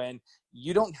matchups. When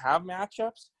you don't have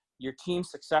matchups, your team's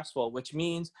successful, which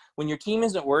means when your team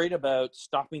isn't worried about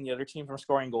stopping the other team from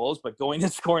scoring goals, but going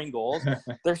and scoring goals,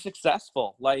 they're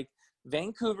successful. Like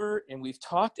Vancouver, and we've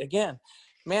talked again,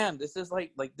 man, this is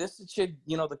like this should,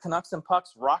 the Canucks and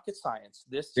pucks rocket science.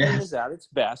 This team is at its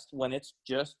best when it's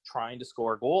just trying to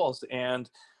score goals. And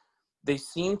they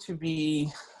seem to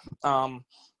be,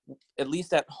 at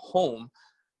least at home,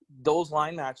 those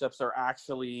line matchups are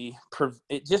actually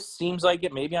it just seems like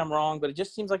it, maybe I'm wrong, but it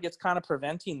just seems like it's kind of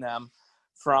preventing them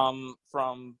from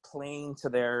playing to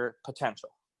their potential.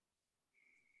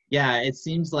 Yeah, it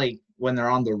seems like when they're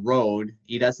on the road,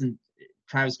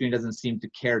 Travis Green doesn't seem to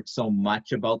care so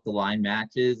much about the line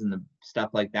matches and the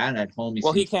stuff like that. And at home,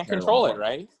 he can't control it,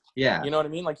 right? Yeah. You know what I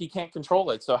mean? Like, he can't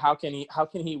control it. So how can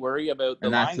he worry about the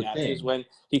line matches when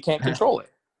he can't control it?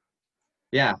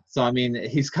 Yeah, so I mean,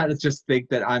 he's got to just think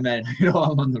that I'm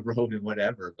on the road and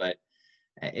whatever, but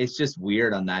it's just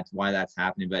weird on why that's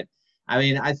happening. But I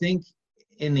mean, I think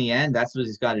in the end, that's what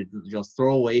he's got to just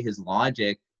throw away his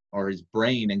logic or his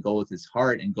brain and go with his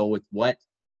heart and go with what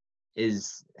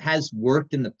has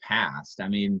worked in the past. I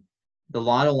mean, the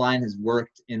Lotto line has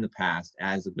worked in the past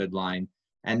as a good line,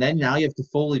 and then now you have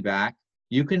Toffoli back.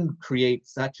 You can create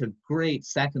such a great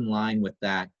second line with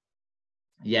that,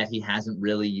 yet he hasn't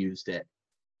really used it.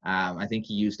 I think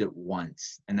he used it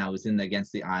once, and that was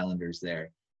against the Islanders there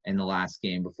in the last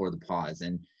game before the pause.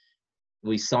 And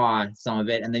we saw some of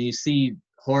it. And then you see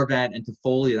Horvat and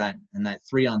Toffoli that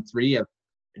 3-on-3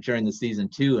 during the season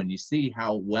too, and you see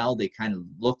how well they kind of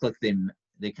look like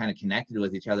they kind of connected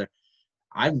with each other.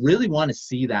 I really want to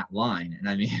see that line, and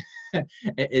I mean,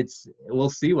 we'll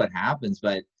see what happens,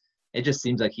 but it just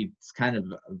seems like he's kind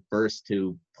of averse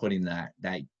to putting that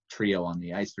trio on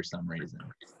the ice for some reason.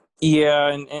 Yeah,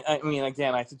 and I mean,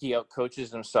 again, I think he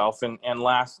outcoaches himself. And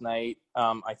last night,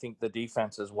 I think the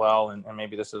defense as well, and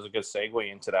maybe this is a good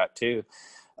segue into that too.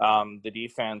 The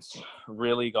defense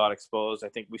really got exposed. I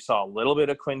think we saw a little bit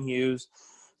of Quinn Hughes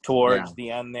towards the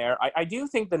end there. I do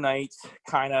think the Knights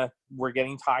kind of were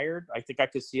getting tired. I think I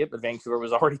could see it, but Vancouver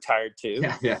was already tired too.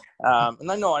 Yeah.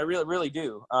 And I know I really, really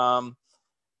do. But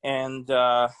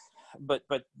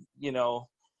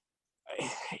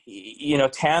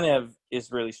Tanev is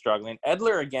really struggling.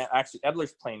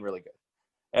 Edler's playing really good.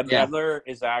 Edler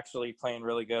is actually playing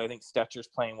really good. I think Stetcher's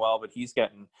playing well, but he's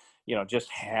getting, just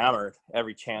hammered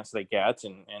every chance they get,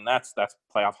 and that's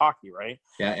playoff hockey, right?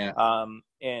 Yeah.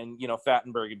 And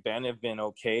Fattenberg and Ben have been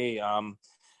okay.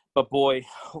 But boy,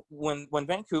 when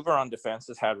Vancouver on defense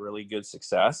has had really good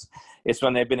success, it's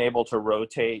when they've been able to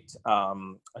rotate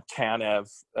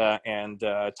Tanev and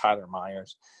Tyler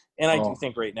Myers. And I do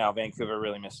think right now Vancouver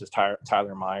really misses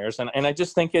Tyler Myers, and I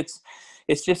just think it's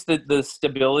just the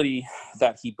stability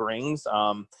that he brings.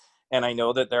 And I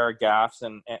know that there are gaffes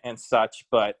and such,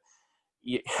 but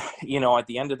at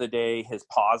the end of the day, his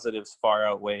positives far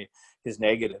outweigh his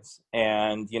negatives.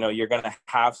 And you're going to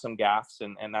have some gaffes,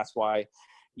 and that's why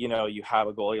you have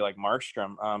a goalie like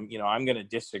Markstrom. I'm going to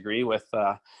disagree with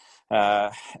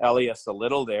Elias a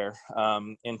little there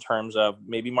in terms of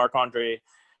maybe Marc-Andre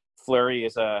Fleury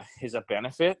is a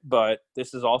benefit, but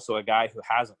this is also a guy who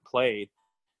hasn't played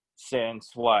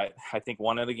since I think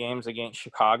one of the games against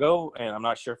Chicago, and I'm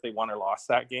not sure if they won or lost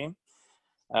that game.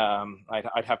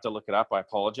 I'd have to look it up. I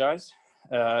apologize.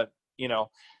 The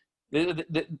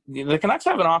Canucks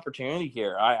have an opportunity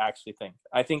here. I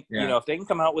think if they can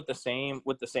come out with the same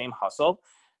hustle,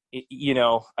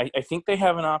 I think they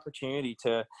have an opportunity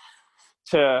to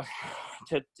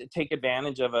take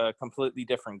advantage of a completely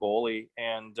different goalie.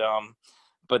 And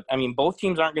But, I mean, both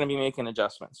teams aren't going to be making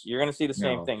adjustments. You're going to see the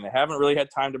same thing. They haven't really had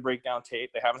time to break down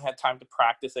tape. They haven't had time to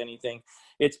practice anything.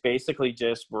 It's basically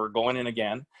just we're going in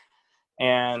again.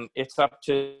 And it's up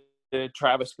to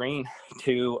Travis Green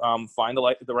to find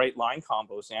the right line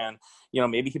combos. And,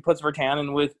 maybe he puts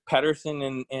Virtanen with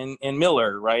Pettersson and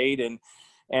Miller, right? And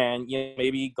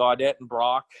maybe Gaudette and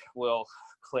Brock will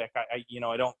click. I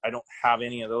don't have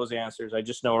any of those answers. I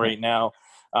just know right now,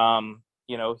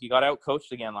 he got out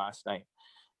coached again last night.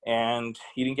 And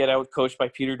he didn't get out coached by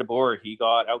Peter DeBoer. He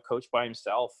got out coached by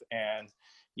himself. And,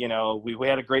 we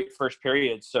had a great first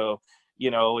period. So,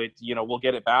 we'll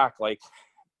get it back. Like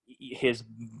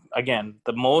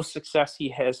the most success he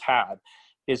has had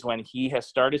is when he has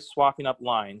started swapping up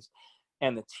lines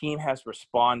and the team has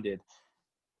responded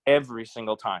every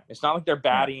single time. It's not like they're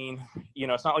batting,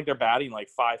 it's not like they're batting like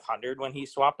 500 when he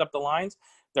swapped up the lines.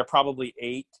 They're probably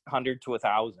 800 to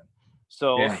 1,000.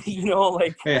 So,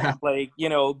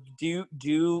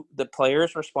 do the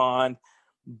players respond,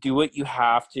 do what you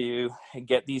have to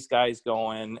get these guys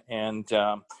going. And,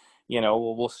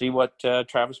 we'll see what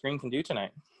Travis Green can do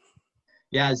tonight.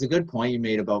 Yeah, it's a good point you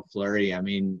made about Fleury. I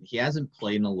mean, he hasn't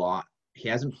played a lot. He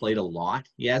hasn't played in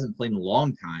a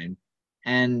long time.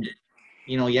 And,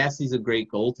 yes, he's a great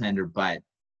goaltender, but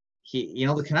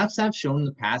the Canucks have shown in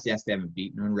the past, yes, they haven't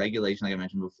beaten him in regulation, like I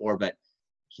mentioned before, but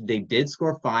they did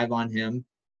score 5 on him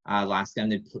last time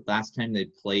they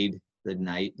played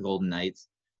the Golden Knights.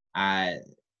 And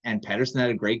Pettersson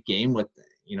had a great game with,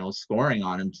 scoring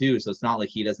on him too. So it's not like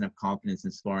he doesn't have confidence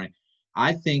in scoring.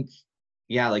 I think,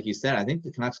 like you said, I think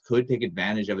the Canucks could take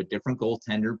advantage of a different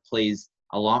goaltender, plays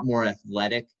a lot more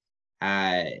athletic.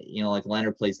 Like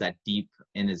Leonard plays that deep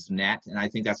in his net. And I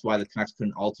think that's why the Canucks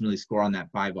couldn't ultimately score on that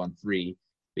 5-on-3,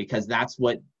 because that's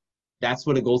what a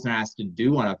goaltender has to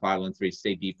do on a 5-on-3,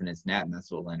 stay deep in his net, and that's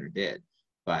what Leonard did.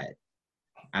 But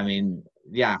I mean,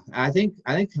 I think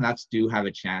Canucks do have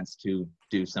a chance to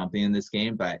do something in this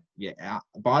game. But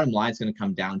bottom line is going to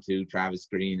come down to Travis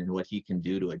Green and what he can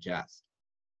do to adjust.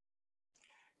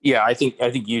 Yeah, I think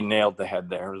you nailed the head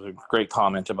there. It was a great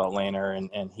comment about Lehner,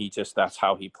 and he just, that's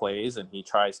how he plays, and he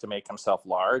tries to make himself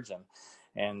large,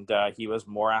 and he was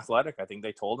more athletic. I think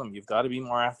they told him, you've got to be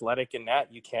more athletic in net.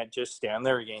 You can't just stand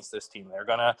there against this team.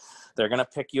 They're gonna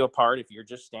pick you apart if you're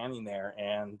just standing there.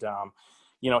 And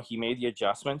he made the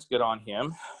adjustments. Good on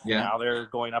him. Yeah. Now they're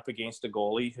going up against a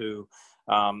goalie who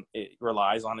it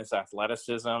relies on his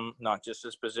athleticism, not just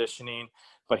his positioning,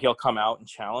 but he'll come out and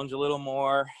challenge a little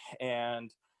more.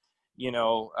 And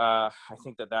I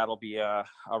think that'll be a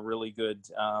really good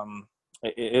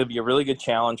it'll be a really good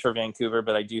challenge for Vancouver,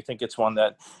 but I do think it's one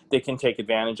that they can take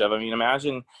advantage of. I mean,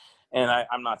 imagine, and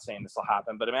I'm not saying this will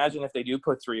happen, but imagine if they do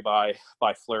put 3 by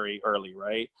Fleury early,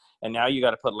 right? And now you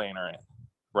got to put Lehner in,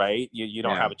 right? You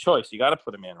don't have a choice. You got to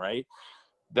put him in, right?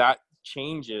 That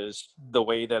changes the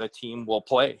way that a team will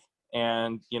play.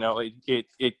 And,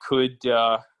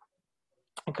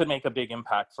 it could make a big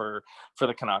impact for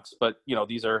the Canucks, but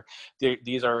these are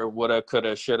woulda,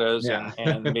 coulda, shouldas,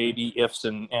 and maybe ifs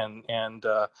and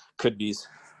could be's.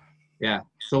 Yeah,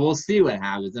 so we'll see what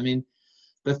happens. I mean,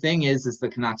 the thing is the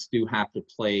Canucks do have to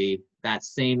play that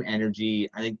same energy.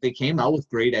 I think they came out with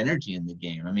great energy in the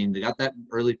game. I mean, they got that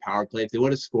early power play. If they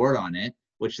would have scored on it,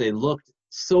 which they looked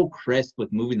so crisp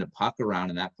with moving the puck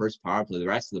around in that first power play, the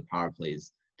rest of the power play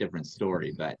is a different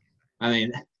story. But I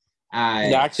mean,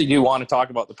 I actually do want to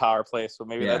talk about the power play, so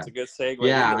maybe that's a good segue.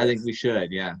 Yeah, I think we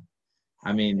should. Yeah,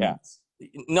 I mean,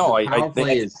 no, power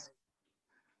play is.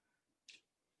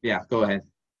 Yeah, go ahead.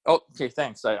 Oh, okay.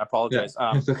 Thanks. I apologize.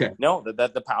 It's okay. No,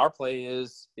 that the power play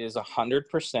is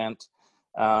 100%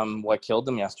 what killed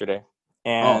them yesterday,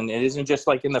 and it isn't just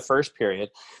like in the first period.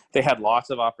 They had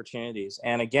lots of opportunities,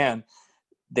 and again,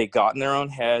 they got in their own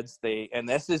heads.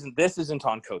 This isn't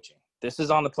on coaching. This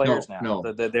is on the players now. No.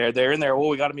 They're in there. Oh,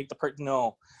 we got to make the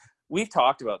no. We've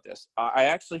talked about this. I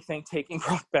actually think taking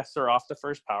Brock Besser off the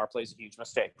first power play is a huge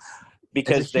mistake,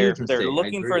 because they're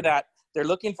looking for that. They're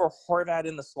looking for Horvat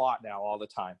in the slot now all the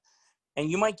time.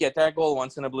 And you might get that goal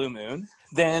once in a blue moon.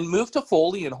 Then move to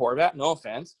Foley and Horvat. No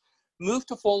offense. Move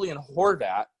to Foley and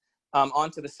Horvat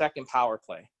onto the second power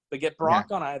play. But get Brock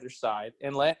on either side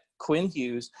and let Quinn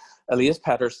Hughes, Elias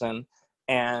Pettersson,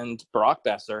 and Brock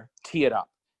Besser tee it up.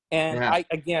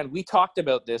 And we talked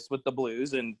about this with the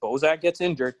Blues, and Bozak gets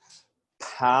injured.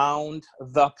 Pound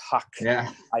the puck. Yeah.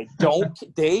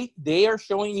 They are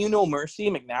showing you no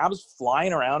mercy. McNabb's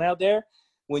flying around out there.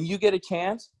 When you get a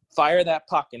chance, fire that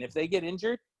puck. And if they get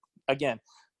injured, again,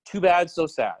 too bad, so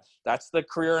sad. That's the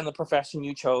career and the profession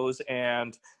you chose,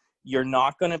 and you're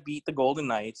not going to beat the Golden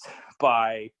Knights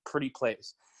by pretty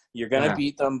plays. You're going to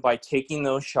beat them by taking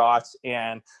those shots,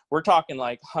 and we're talking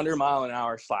like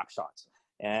 100-mile-an-hour slap shots.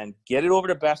 And get it over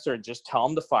to Boeser and just tell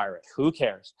him to fire it. Who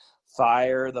cares?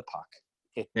 Fire the puck.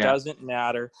 It doesn't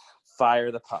matter.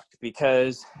 Fire the puck,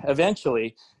 because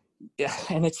eventually,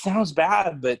 and it sounds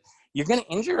bad, but you're going to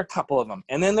injure a couple of them,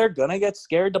 and then they're going to get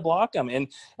scared to block them. And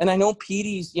I know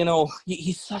Petey's,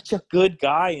 he's such a good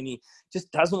guy, and he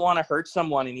just doesn't want to hurt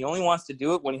someone, and he only wants to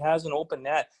do it when he has an open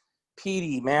net.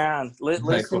 Petey, man,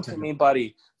 listen to me,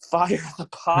 buddy. Fire the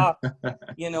puck.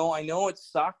 I know it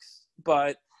sucks,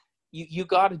 but you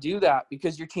got to do that,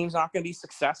 because your team's not going to be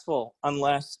successful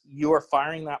unless you are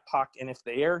firing that puck. And if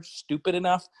they are stupid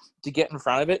enough to get in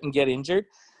front of it and get injured,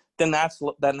 then that's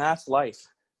life,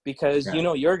 because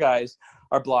your guys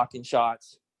are blocking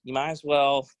shots. You might as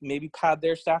well maybe pad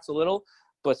their stats a little,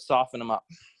 but soften them up.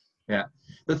 Yeah.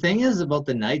 The thing is about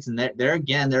the Knights, and they're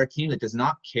a team that does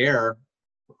not care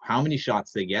how many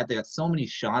shots they get. They got so many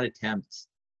shot attempts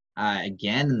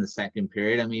again in the second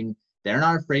period. I mean, they're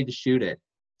not afraid to shoot it.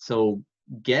 So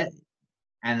an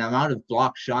amount of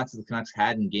blocked shots that the Canucks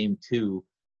had in game 2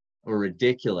 were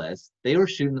ridiculous. They were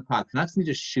shooting the puck. Canucks need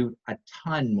to shoot a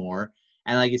ton more.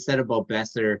 And like you said about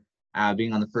Boeser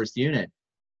being on the first unit,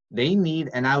 they need,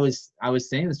 and I was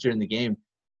saying this during the game,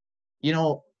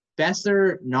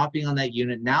 Boeser not being on that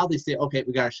unit, now they say, okay,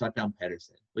 we got to shut down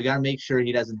Pettersson. We got to make sure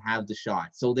he doesn't have the shot.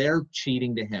 So they're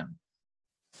cheating to him.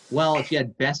 Well, if you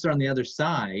had Boeser on the other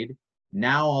side,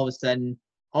 now all of a sudden,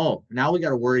 now we got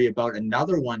to worry about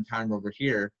another one-timer over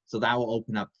here, so that will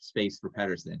open up space for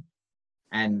Pettersson.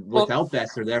 And without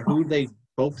Boeser there, who are they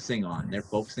focusing on? They're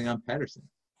focusing on Pettersson.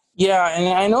 Yeah, and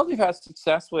I know they've had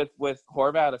success with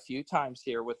Horvat a few times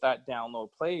here with that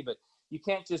down-low play, but you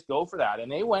can't just go for that.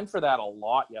 And they went for that a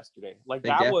lot yesterday.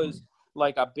 Was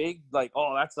like a big,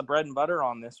 that's the bread and butter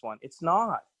on this one. It's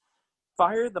not.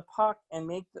 Fire the puck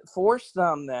and force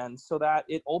them then, so that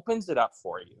it opens it up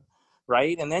for you.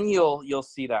 Right? And then you'll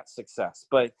see that success.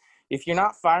 But if you're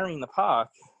not firing the puck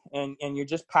and you're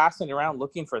just passing it around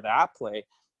looking for that play,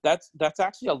 that's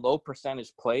actually a low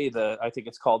percentage play. I think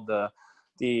it's called the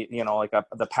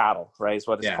paddle, right? Is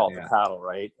what it's called, the paddle,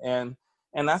 right? And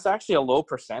that's actually a low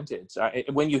percentage.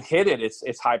 When you hit it,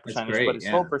 it's high percentage, but it's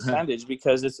low percentage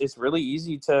because it's really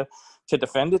easy to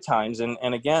defend at times.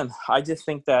 And again, I just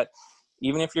think that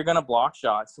even if you're going to block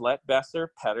shots, let Boeser,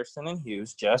 Pettersson, and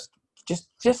Hughes just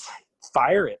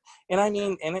fire it. And I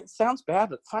mean, and it sounds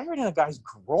bad, but fire it in a guy's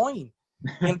groin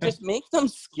and just make them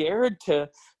scared to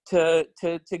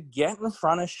get in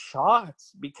front of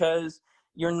shots, because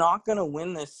you're not going to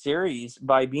win this series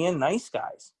by being nice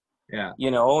guys. Yeah.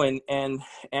 And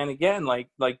again, like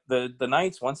the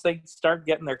Knights, once they start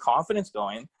getting their confidence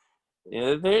going,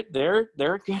 they're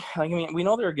good. I mean, we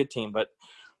know they're a good team, but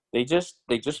they just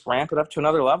ramp it up to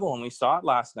another level, and we saw it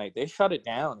last night. They shut it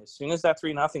down. As soon as that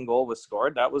 3-0 goal was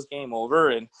scored, that was game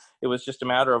over, and it was just a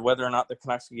matter of whether or not the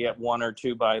Canucks could get 1 or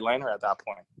 2 by Leonard at that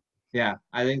point. Yeah,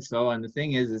 I think so. And the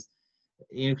thing is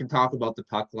you can talk about the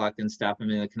puck luck and stuff. I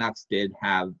mean, the Canucks didn't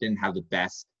have the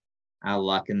best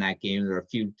luck in that game. There were a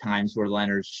few times where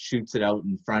Leonard shoots it out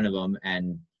in front of him,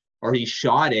 or he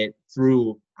shot it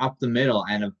through up the middle,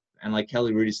 and like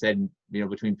Kelly Rudy said,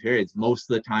 between periods, most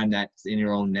of the time that's in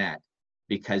your own net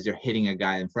because you're hitting a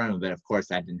guy in front of him. But of course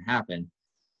that didn't happen.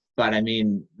 But I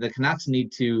mean, the Canucks need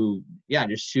to,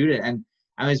 just shoot it. And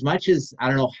I mean, as much as I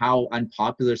don't know how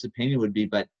unpopular this opinion would be,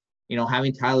 but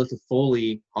having Tyler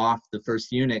Toffoli off the first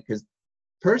unit, because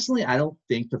personally, I don't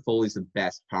think Toffoli's the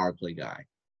best power play guy.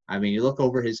 I mean, you look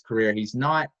over his career, he's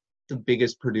not the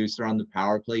biggest producer on the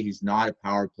power play. He's not a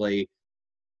power play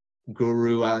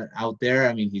guru out there.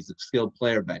 I mean, he's a skilled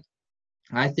player, but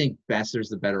I think Boeser's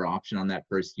the better option on that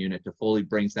first unit. Toffoli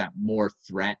brings that more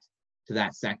threat to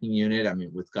that second unit. I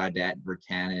mean, with Gaudette,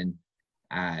 Virtanen.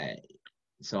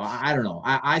 So I don't know.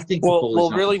 I think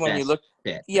Toffoli's really, not the when best you look,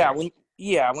 fit.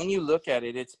 When you look at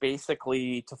it, it's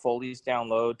basically Toffoli's down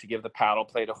low to give the paddle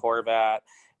play to Horvat.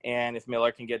 And if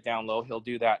Miller can get down low, he'll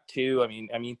do that too. I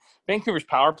mean, Vancouver's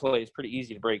power play is pretty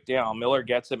easy to break down. Miller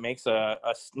gets it, makes a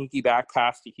sneaky back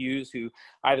pass to Hughes, who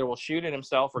either will shoot it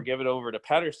himself or give it over to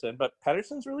Pettersson. But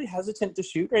Pettersson's really hesitant to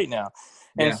shoot right now.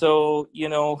 And so,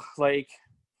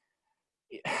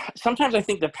 sometimes I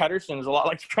think that Pettersson is a lot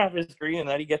like Travis Green, and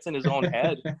that he gets in his own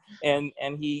head. and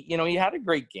he, he had a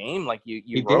great game, like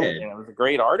you wrote, and it was a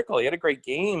great article. He had a great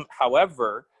game.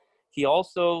 However, he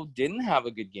also didn't have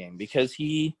a good game because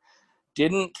he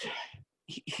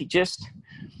just,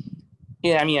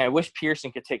 I wish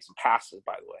Pearson could take some passes,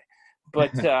 by the way,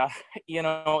 but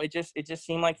it just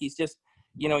seemed like he's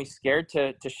he's scared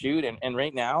to shoot. And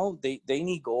right now they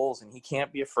need goals, and he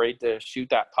can't be afraid to shoot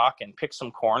that puck and pick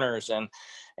some corners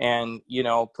and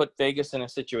put Vegas in a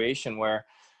situation where,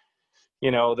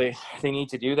 they need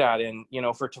to do that. And,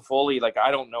 for Toffoli, like,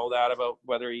 I don't know that about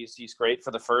whether he's great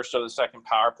for the first or the second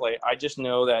power play. I just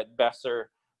know that Besser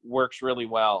works really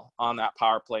well on that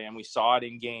power play. And we saw it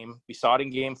in game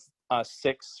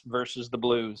 6 versus the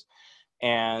Blues.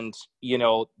 And,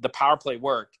 the power play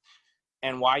worked.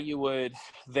 And why you would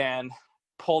then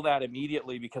pull that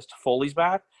immediately because Toffoli's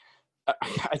back,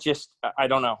 I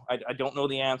don't know. I don't know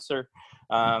the answer.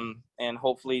 And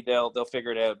hopefully they'll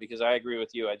figure it out, because I agree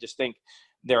with you. I just think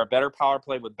they're a better power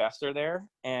play with Besser there.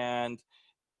 And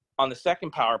on the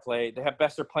second power play, they have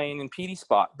Besser playing in Petey's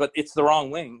spot, but it's the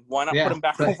wrong wing. Why not put him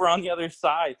back over on the other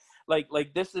side? Like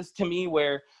this is, to me,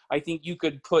 where I think you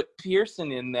could put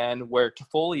Pearson in then where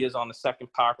Toffoli is on the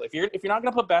second power play. If you're not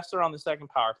going to put Besser on the second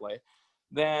power play,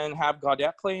 then have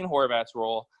Gaudette play in Horvat's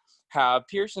role, have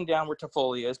Pearson down where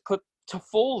Toffoli is, put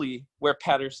Toffoli where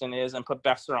Pettersson is, and put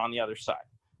Besser on the other side.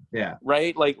 Yeah.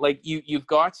 Right. Like you've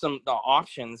got some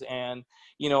options, and,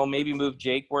 maybe move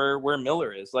Jake where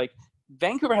Miller is. Like,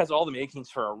 Vancouver has all the makings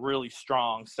for a really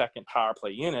strong second power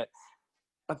play unit,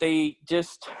 but they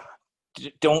just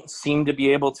don't seem to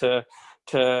be able to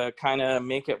kind of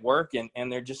make it work. And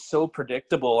they're just so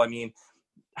predictable. I mean,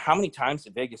 how many times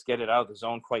did Vegas get it out of the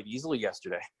zone quite easily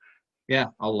yesterday? Yeah,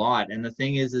 a lot. And the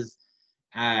thing is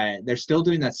they're still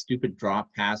doing that stupid drop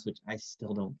pass, which I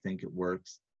still don't think it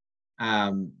works.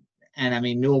 And I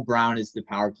mean, Newell Brown is the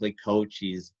power play coach.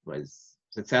 Was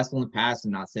successful in the past.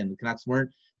 I'm not saying the Canucks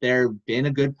weren't. They're been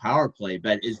a good power play,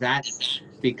 but is that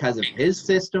because of his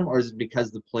system, or is it because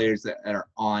of the players that are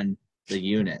on the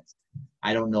units?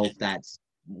 I don't know if that's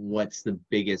what's the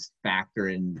biggest factor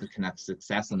in the Canucks'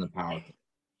 success on the power play.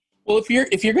 Well, if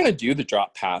you're going to do the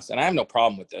drop pass, and I have no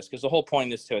problem with this, because the whole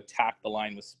point is to attack the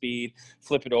line with speed,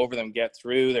 flip it over them, get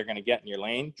through, they're going to get in your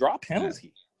lane, draw a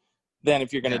penalty. Then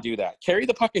if you're going to do that, carry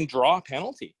the puck and draw a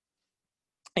penalty.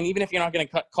 And even if you're not going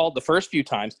to get called the first few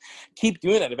times, keep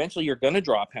doing that. Eventually you're going to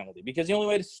draw a penalty, because the only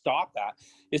way to stop that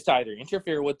is to either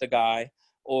interfere with the guy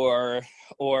or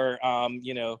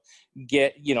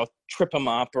trip him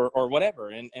up or whatever.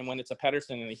 And when it's a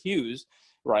Pettersson and a Hughes,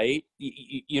 right,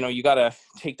 you got to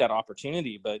take that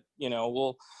opportunity. But,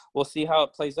 we'll see how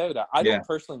it plays out. I don't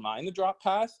personally mind the drop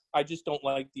pass. I just don't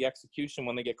like the execution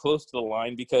when they get close to the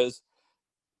line, because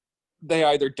they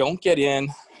either don't get in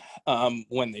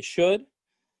when they should,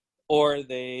 or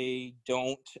they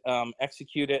don't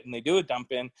execute it and they do a dump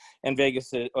in. And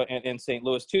Vegas and St.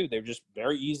 Louis too, they're just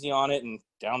very easy on it, and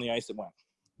down the ice it went.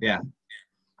 Yeah.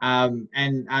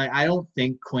 And I don't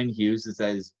think Quinn Hughes is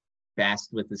as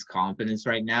best with his confidence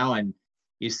right now. And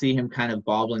you see him kind of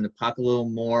bobbling the puck a little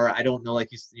more. I don't know, like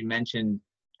you mentioned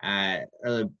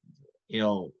earlier,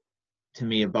 to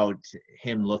me about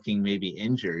him looking maybe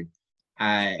injured.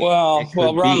 Ron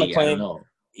McLean.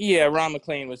 Yeah, Ron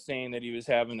McLean was saying that he was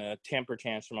having a temper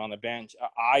tantrum on the bench.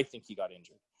 I think he got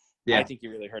injured. Yeah. I think he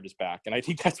really hurt his back, and I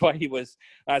think that's why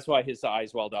his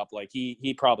eyes welled up. Like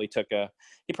he probably took a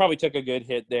good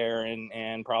hit there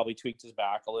and probably tweaked his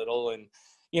back a little, and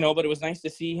but it was nice to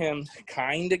see him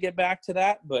kind of get back to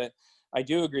that. But I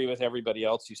do agree with everybody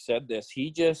else who said this.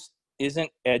 He just isn't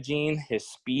edging. His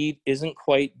speed isn't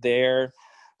quite there.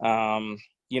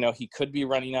 He could be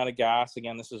running out of gas.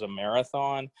 Again, this is a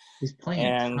marathon. He's playing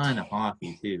a ton of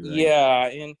hockey too. Right? Yeah,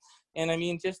 and I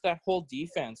mean, just that whole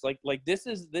defense. Like this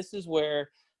is where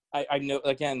I know.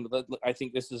 Again, I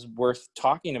think this is worth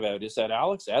talking about. Is that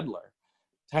Alex Edler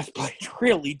has played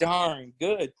really darn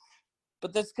good,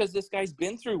 but that's because this guy's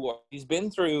been through what he's been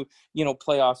through.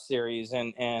 Playoff series,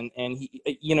 and he.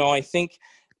 I think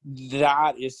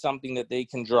that is something that they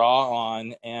can draw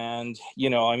on. And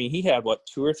he had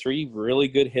 2 or 3 really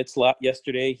good hits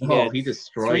yesterday. He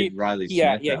destroyed Riley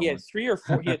Smith. He had 3 or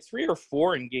 4. He had 3 or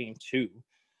 4 in game 2.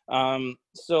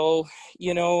 So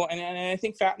and I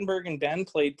think Fattenberg and Ben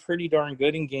played pretty darn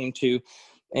good in game 2.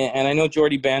 And I know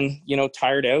Jordy Ben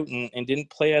tired out and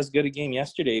didn't play as good a game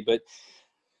yesterday, but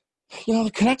the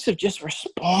Canucks have just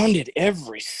responded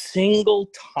every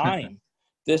single time.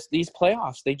 These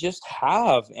playoffs, they just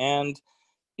have, and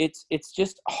it's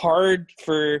just hard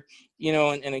for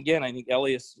and again, I think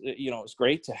Elias it's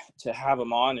great to have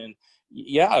him on, and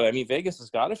Vegas has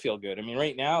got to feel good. I mean,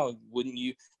 right now, wouldn't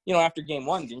you after game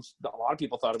 1, a lot of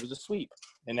people thought it was a sweep,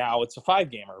 and now it's a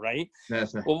 5-gamer, right?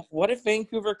 Well, what if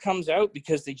Vancouver comes out,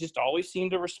 because they just always seem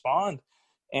to respond,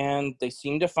 and they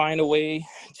seem to find a way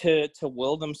to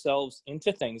will themselves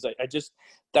into things. I just,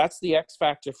 that's the X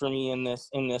factor for me in this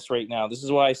right now. This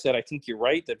is why I said I think you're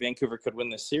right that Vancouver could win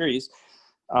this series.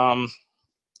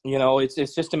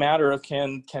 It's just a matter of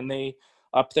can they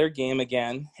up their game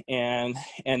again and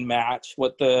match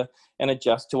and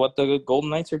adjust to what the Golden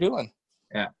Knights are doing.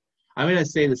 Yeah. I'm going to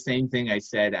say the same thing I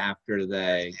said after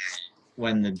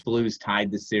when the Blues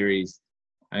tied the series.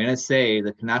 I'm going to say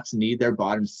the Canucks need their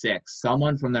bottom six,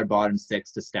 someone from their bottom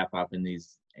six to step up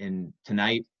in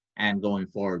tonight and going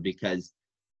forward, because,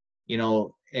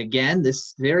 again,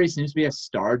 this series seems to be a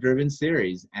star-driven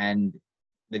series, and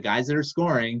the guys that are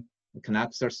scoring, the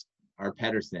Canucks are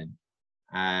Pettersson.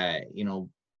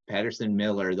 Pettersson,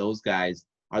 Miller, those guys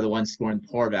are the ones scoring.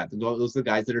 Horvat, those are the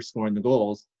guys that are scoring the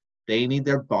goals. They need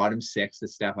their bottom six to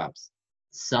step up.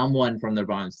 Someone from their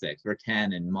bottom six,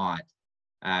 Virtanen and Mott.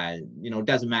 It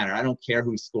doesn't matter. I don't care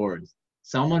who scores.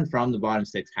 Someone from the bottom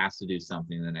six has to do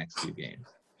something in the next few games.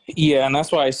 Yeah, and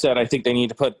that's why I said I think they need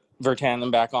to put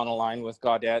Virtanen back on a line with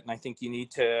Gaudette, and I think you need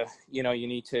to,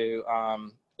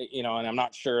 and I'm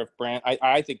not sure if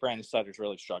I think Brandon Sutter's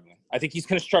really struggling. I think he's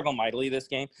going to struggle mightily this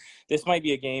game. This might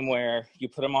be a game where you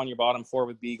put him on your bottom four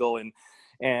with Beagle and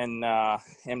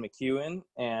McEwen,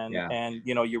 and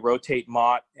you rotate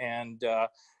Mott and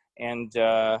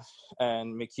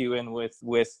McEwen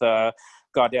with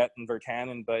Gaudette and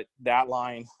Virtanen. But that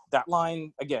line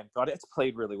again, Gaudette's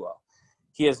played really well.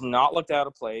 He has not looked out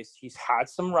of place. He's had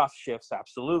some rough shifts,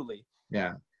 absolutely.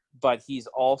 Yeah. But he's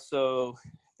also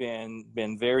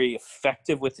been very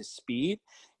effective with his speed.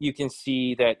 You can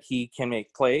see that he can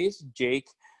make plays. Jake,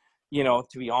 to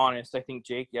be honest, I think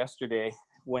Jake yesterday,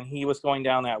 when he was going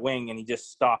down that wing and he just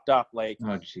stopped up, like,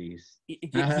 oh jeez, he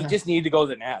just needed to go to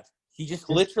the net. He just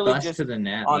literally to the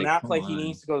net on that play. He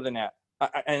needs to go to the net.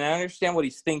 And I understand what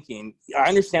he's thinking. I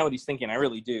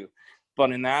really do.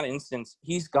 But in that instance,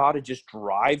 he's got to just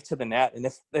drive to the net. And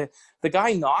if the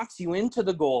guy knocks you into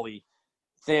the goalie,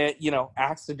 that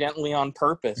accidentally on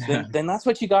purpose, then that's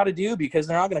what you got to do, because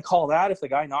they're not going to call that if the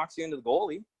guy knocks you into the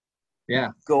goalie. Yeah,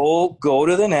 go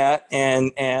to the net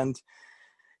and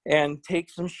take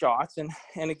some shots,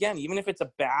 and again, even if it's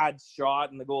a bad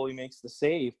shot and the goalie makes the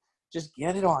save, just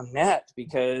get it on net,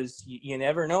 because you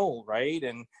never know, right?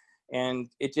 And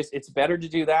it's better to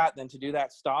do that than to do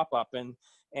that stop up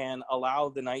and allow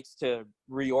the Knights to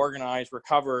reorganize,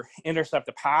 recover, intercept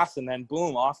a pass, and then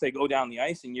boom, off they go down the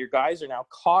ice, and your guys are now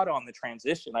caught on the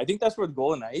transition. I think that's where the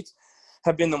Golden Knights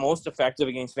have been the most effective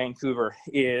against Vancouver,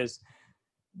 is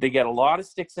they get a lot of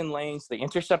sticks in lanes, they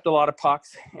intercept a lot of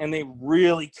pucks, and they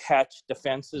really catch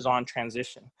defenses on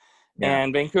transition. Yeah.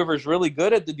 And Vancouver's really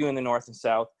good at doing the north and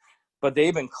south, but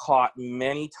they've been caught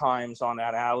many times on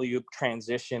that alley-oop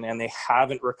transition, and they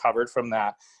haven't recovered from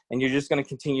that. And you're just going to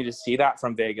continue to see that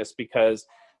from Vegas, because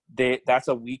that's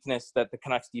a weakness that the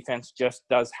Canucks defense just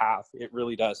does have. It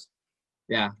really does.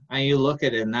 Yeah, and you look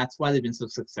at it, and that's why they've been so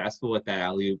successful with that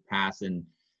alley-oop pass. And,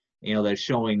 they're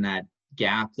showing that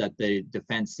gap that the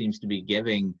defense seems to be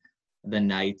giving the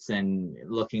Knights, and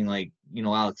looking like,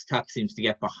 Alex Tuch seems to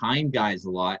get behind guys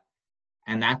a lot.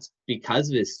 And that's because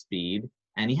of his speed.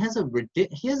 And he has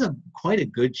quite a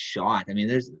good shot. I mean,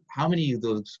 there's how many of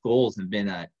those goals have been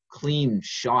a clean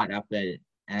shot up at,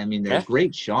 I mean, they're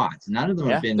great shots. None of them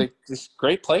have been just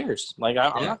great players. Like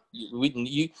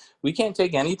we can't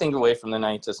take anything away from the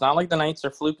Knights. It's not like the Knights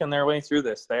are fluking their way through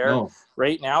this. They're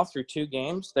right now, through 2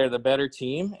 games, they're the better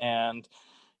team. And,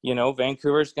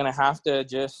 Vancouver's going to have to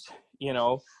just,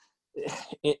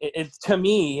 it's to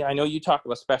me, I know you talk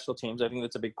about special teams. I think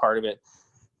that's a big part of it.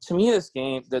 To me, this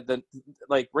game,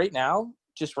 right now,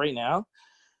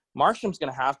 Markstrom's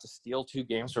going to have to steal 2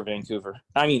 games for Vancouver.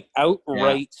 I mean,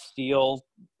 outright steal,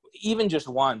 even just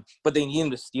one, but they need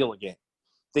him to steal a game.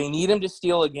 They need him to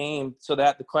steal a game, so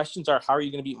that the questions are, how are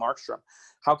you going to beat Markstrom?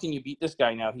 How can you beat this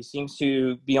guy now? He seems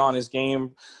to be on his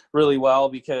game really well,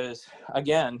 because,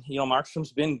 again,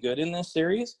 Markstrom's been good in this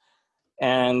series,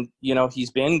 and,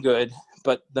 he's been good.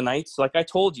 But the Knights, like I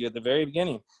told you at the very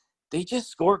beginning, they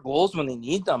just score goals when they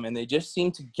need them, and they just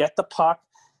seem to get the puck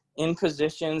in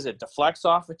positions. It deflects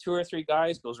off of 2 or 3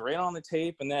 guys, goes right on the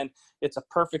tape, and then it's a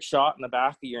perfect shot in the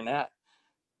back of your net.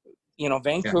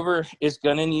 Vancouver is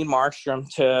going to need Markstrom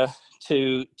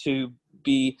to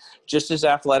be just as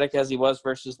athletic as he was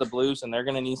versus the Blues, and they're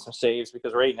going to need some saves,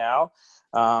 because right now,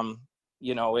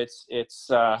 it's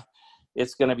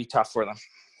going to be tough for them.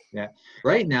 Yeah,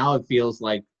 right now it feels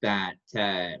like that.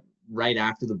 Right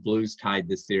after the Blues tied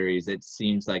the series, it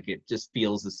seems like it just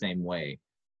feels the same way.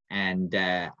 And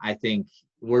I think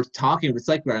we're talking, it's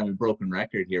like we're on a broken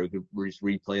record here. We just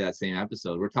replay that same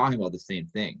episode. We're talking about the same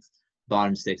things.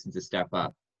 Bottom 6 and to step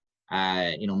up.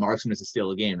 Markstrom is to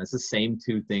steal a game. That's the same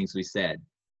 2 things we said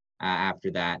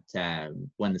after that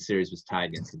when the series was tied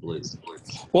against the Blues.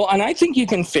 Well, and I think you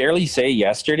can fairly say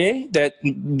yesterday that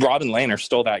Robin Lehner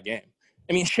stole that game.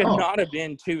 I mean, it should Oh. not have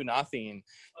been 2-0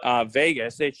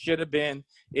 Vegas. It should have been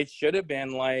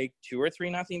like 2 or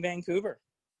 3-0 Vancouver.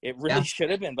 It really should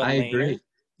have been. But I agree.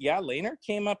 Lehner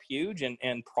came up huge,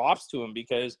 and props to him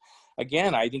because,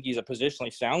 again, I think he's a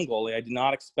positionally sound goalie. I did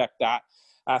not expect that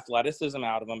athleticism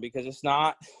out of him because it's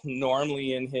not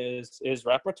normally in his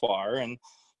repertoire. And,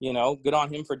 you know, good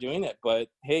on him for doing it. But,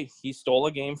 hey, he stole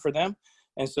a game for them.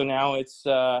 And so now it's,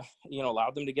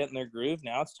 allowed them to get in their groove.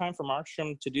 Now it's time for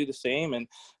Markstrom to do the same and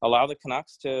allow the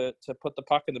Canucks to put the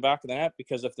puck in the back of the net,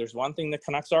 because if there's one thing the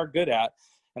Canucks are good at,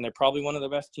 and they're probably one of the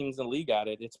best teams in the league at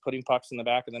it, it's putting pucks in the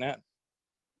back of the net.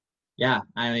 Yeah,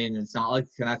 I mean, it's not like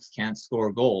the Canucks can't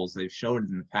score goals. They've showed it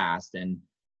in the past, and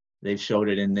they've showed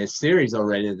it in this series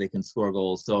already that they can score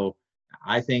goals. So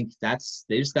I think they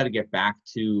just got to get back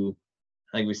to,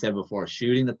 like we said before,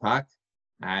 shooting the puck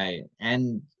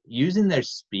and using their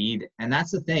speed. And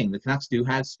that's the thing. The Canucks do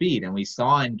have speed, and we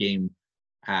saw in game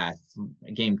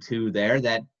 2 there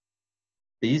that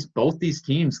both these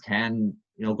teams can,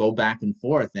 go back and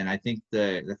forth. And I think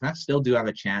the Canucks still do have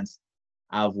a chance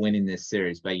of winning this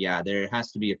series. But yeah, there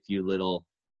has to be a few little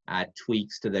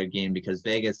tweaks to their game, because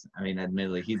Vegas, I mean,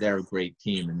 admittedly, they're a great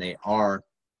team, and they are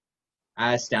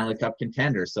a Stanley Cup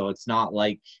contender. So it's not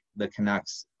like the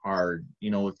Canucks are,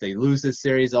 if they lose this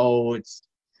series,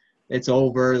 it's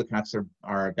over. The Canucks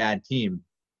are a bad team.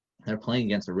 They're playing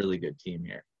against a really good team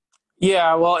here.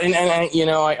 Yeah, well, and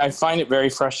I find it very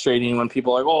frustrating when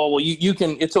people are like, oh, well, you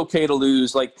can, it's okay to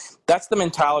lose. Like, that's the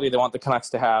mentality they want the Canucks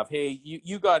to have. Hey,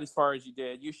 you got as far as you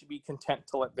did. You should be content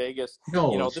to let Vegas,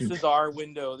 this is our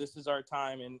window. This is our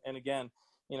time. And again,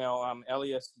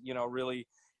 Elias, really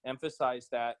emphasized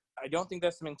that. I don't think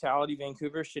that's the mentality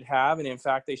Vancouver should have. And in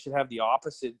fact, they should have the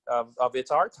opposite of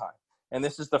it's our time. And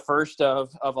this is the first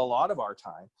of a lot of our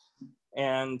time.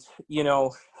 And, I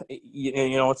know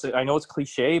it's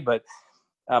cliche, but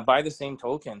by the same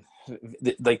token,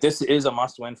 this is a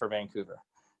must win for Vancouver.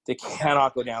 They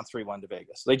cannot go down 3-1 to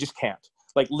Vegas. They just can't.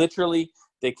 Like, literally,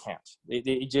 they can't.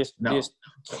 They just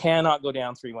cannot go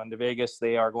down 3-1 to Vegas.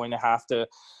 They are going to have to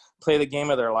play the game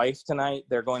of their life tonight.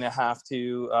 They're going to have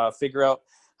to figure out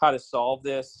how to solve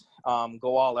this,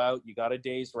 go all out. You got a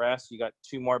day's rest. You got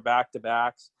 2 more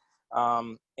back-to-backs.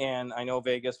 And I know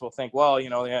Vegas will think, well,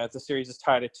 the series is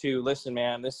tied at 2. Listen,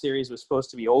 man, this series was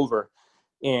supposed to be over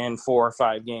in 4 or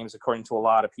 5 games, according to a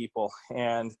lot of people.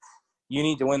 And you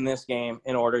need to win this game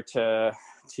in order to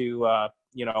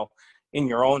in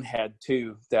your own head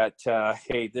too, that,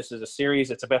 hey, this is a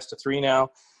series. It's a best of 3 now.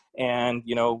 And,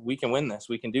 we can win this.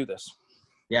 We can do this.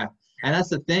 Yeah. And that's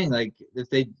the thing. Like, if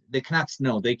the Canucks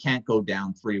know they can't go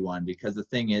down 3-1, because the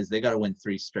thing is they got to win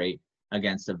 3 straight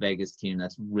against a Vegas team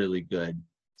that's really good.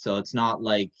 So it's not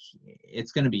like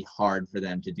it's going to be hard for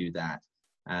them to do that.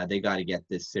 They got to get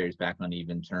this series back on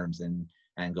even terms and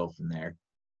go from there.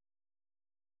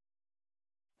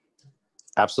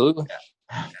 Absolutely.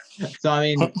 Yeah. So, I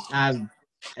mean,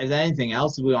 is there anything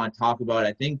else we want to talk about?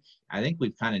 I think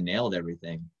we've kind of nailed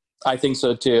everything. I think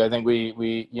so too. I think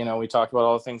we talked about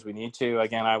all the things we need to.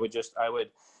 Again, I would,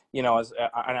 and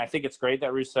I think it's great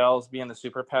that Roussel's being the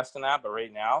super pest in that, but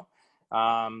right now,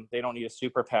 they don't need a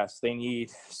super pest. They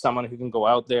need someone who can go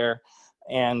out there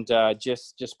and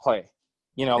just play.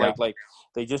 Like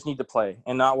they just need to play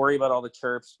and not worry about all the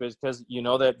chirps, because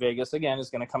that Vegas again is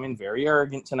going to come in very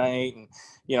arrogant tonight, and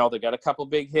they got a couple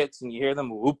big hits, and you hear them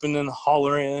whooping and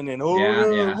hollering and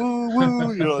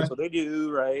woo, that's what they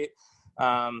do, right?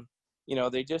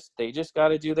 They just got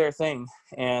to do their thing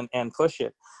and push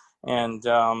it, and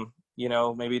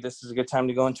maybe this is a good time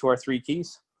to go into our 3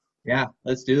 keys. Yeah,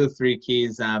 let's do the 3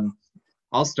 keys.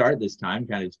 I'll start this time,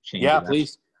 kind of change it up.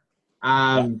 Please.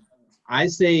 I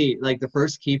say, like, the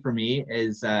first key for me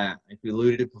is, if we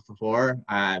alluded to it before,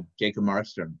 Jacob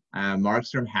Markstrom.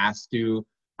 Markstrom has to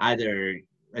either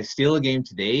steal a game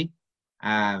today,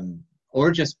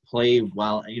 or just play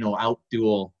well,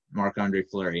 out-duel Marc-Andre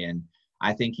Fleury. And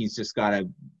I think he's just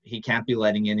he can't be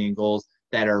letting in goals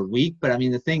that are weak. But, I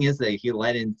mean, the thing is that he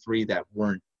let in 3 that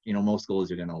weren't, most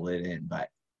goals are going to let in. But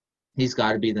he's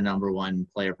got to be the number 1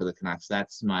 player for the Canucks.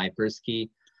 That's my first key.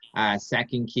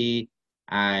 Second key,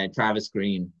 Travis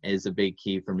Green is a big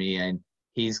key for me, and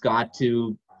he's got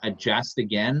to adjust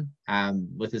again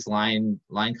with his line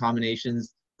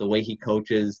combinations, the way he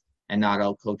coaches, and not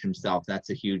out-coach himself. That's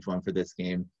a huge one for this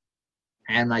game.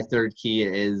 And my third key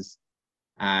is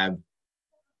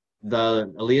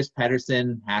the Elias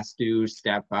Pettersson has to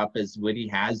step up as what he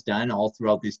has done all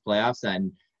throughout these playoffs.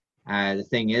 And the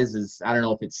thing is I don't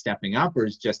know if it's stepping up or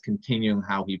is just continuing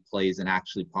how he plays and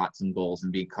actually pot some goals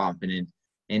and be confident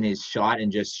in his shot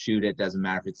and just shoot it. Doesn't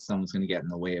matter if someone's going to get in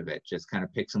the way of it. Just kind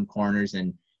of pick some corners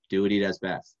and do what he does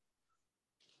best.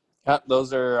 Yeah,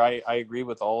 those are, I agree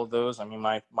with all of those. I mean,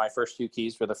 my first two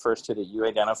keys were the first two that you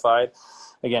identified.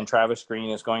 Again, Travis Green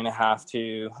is going to have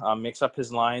to mix up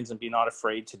his lines and be not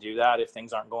afraid to do that if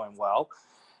things aren't going well.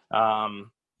 I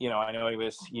know he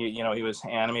was, he was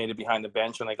animated behind the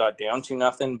bench when they got down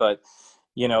 2-0, but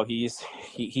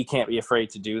he can't be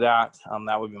afraid to do that.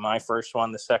 That would be my first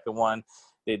one. The second one,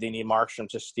 they need Markstrom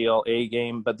to steal a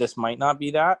game, but this might not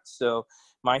be that. So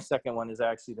my second one is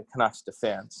actually the Canucks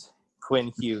defense.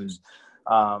 Quinn Hughes,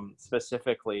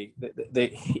 specifically,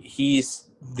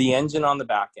 he's the engine on the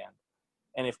back end.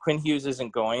 And if Quinn Hughes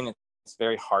isn't going, it's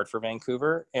very hard for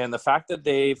Vancouver. And the fact that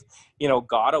they've,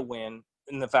 got a win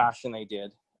in the fashion they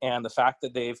did, and the fact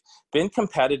that they've been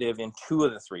competitive in 2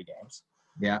 of the 3 games,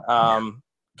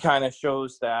 kind of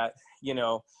shows that,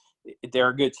 they're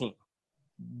a good team.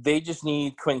 They just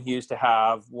need Quinn Hughes to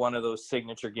have one of those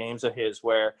signature games of his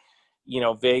where,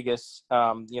 Vegas,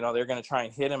 they're going to try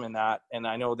and hit him in that. And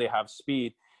I know they have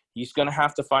speed. He's going to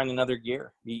have to find another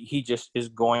gear. He just is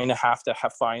going to have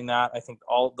find that. I think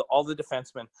all the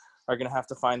defensemen are going to have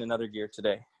to find another gear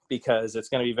today, because it's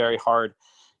going to be very hard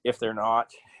if they're not.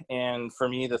 And for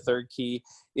me, the third key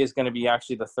is going to be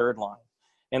actually the third line.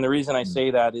 And the reason I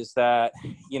say that is that,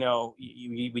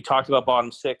 we talked about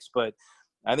bottom 6, but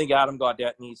I think Adam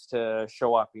Gaudette needs to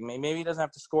show up. Maybe he doesn't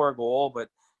have to score a goal, but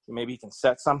maybe he can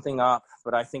set something up.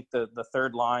 But I think the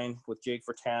third line with Jake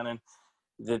Virtanen,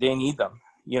 that they need them.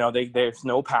 There's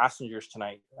no passengers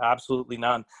tonight. Absolutely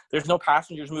none. There's no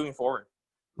passengers moving forward,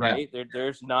 right? Yeah.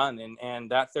 There's none.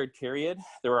 And that third period,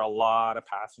 there were a lot of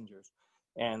passengers,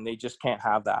 and they just can't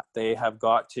have that. They have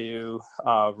got to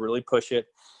really push it.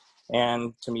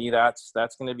 And to me, that's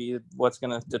going to be what's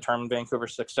going to determine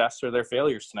Vancouver's success or their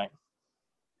failures tonight.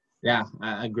 Yeah,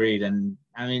 agreed. And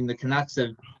I mean, the Canucks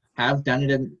have done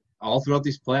it all throughout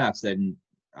these playoffs, and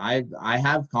I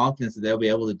have confidence that they'll be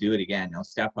able to do it again. They'll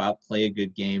step up, play a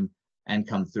good game, and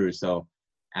come through. So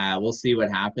we'll see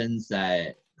what happens.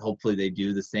 Hopefully they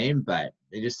do the same, but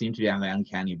they just seem to have an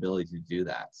uncanny ability to do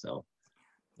that. So.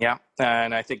 Yeah,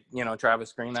 and I think,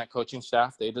 Travis Green, that coaching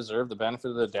staff, they deserve the benefit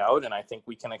of the doubt, and I think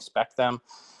we can expect them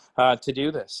to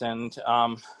do this. And,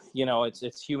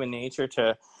 it's human nature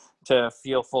to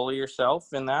feel fully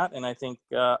yourself in that. And I think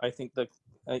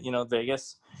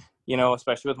Vegas,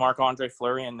 especially with Marc-Andre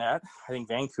Fleury in net, I think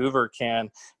Vancouver can,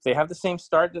 if they have the same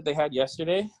start that they had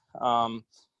yesterday,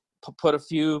 put a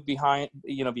few behind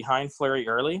Fleury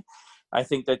early. I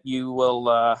think that you will.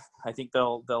 I think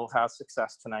they'll have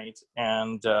success tonight,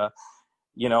 and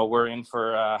we're in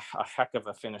for a heck of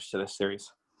a finish to this series.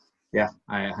 Yeah,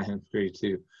 I agree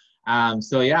too.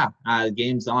 Game's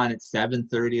on at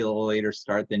 7:30, a little later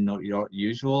start than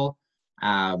usual,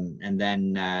 and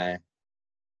then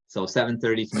so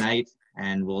 7:30 tonight,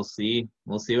 and we'll see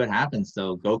what happens.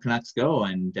 So go Canucks, go!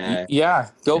 And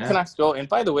Canucks, go! And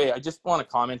by the way, I just want to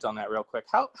comment on that real quick.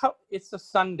 How it's a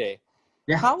Sunday.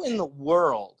 Yeah. How in the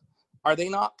world are they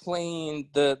not playing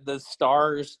the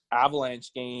Stars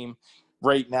Avalanche game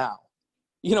right now?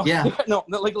 No,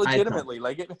 like legitimately,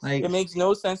 it makes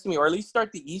no sense to me. Or at least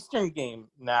start the Eastern game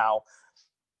now,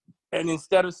 and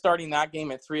instead of starting that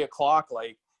game at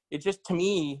 3:00, it just, to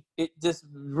me, it just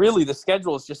really, the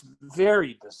schedule is just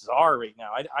very bizarre right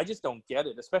now. I just don't get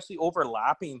it, especially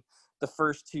overlapping the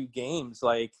first 2 games.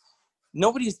 Like,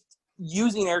 nobody's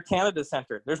using Air Canada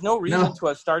Center. There's no reason to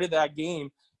have started that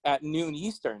game at noon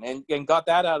Eastern and got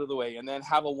that out of the way, and then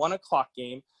have a 1:00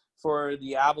 game for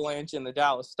the Avalanche and the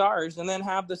Dallas Stars, and then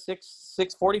have the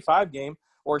 6:45 game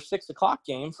or 6:00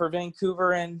 game for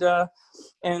Vancouver and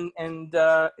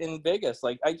in Vegas.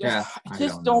 Like, I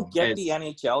just don't get the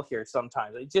NHL here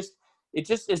sometimes. It just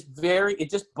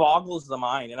boggles the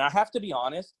mind. And I have to be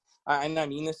honest, and I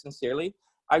mean this sincerely,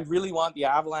 I really want the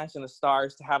Avalanche and the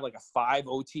Stars to have like a 5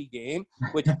 OT game,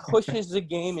 which pushes the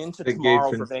game into tomorrow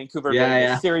for Vancouver.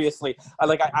 Yeah. Seriously.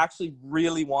 I actually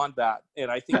really want that. And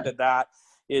I think that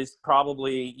is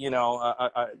probably,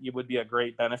 it would be a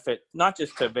great benefit, not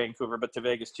just to Vancouver, but to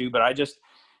Vegas too. But I just,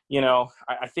 I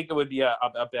think it would be a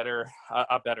better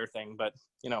thing, but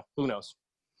who knows?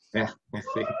 Yeah, we'll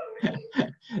see.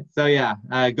 So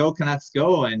go Canucks,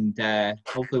 go. And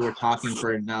hopefully we're talking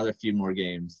for another few more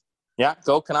games. Yeah,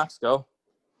 go Canucks, go.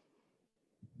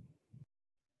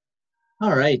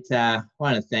 All right. I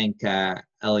want to thank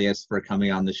Elias for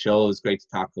coming on the show. It was great to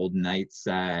talk Golden Knights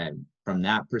from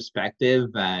that perspective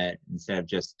instead of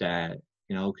just,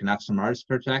 Canucks from our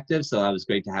perspective. So that was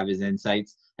great to have his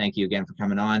insights. Thank you again for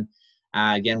coming on.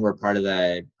 Again, we're part of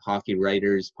the Hockey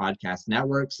Writers Podcast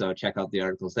Network, so check out the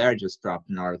articles there. I just dropped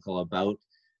an article about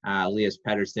Elias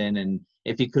Pettersson, and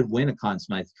if he could win a Conn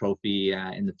Smythe Trophy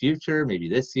in the future, maybe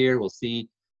this year, we'll see.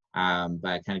 but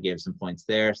I kind of gave some points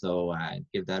there, so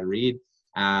give that a read.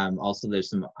 Also, there's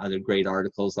some other great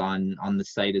articles on the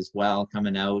site as well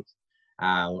coming out.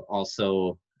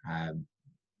 Also,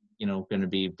 going to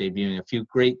be debuting a few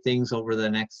great things over the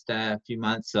next few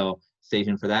months, so stay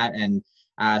tuned for that. And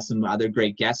some other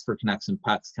great guests for Canucks and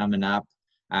Pucks coming up.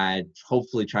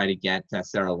 Hopefully try to get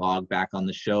Sarah Log back on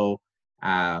the show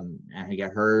and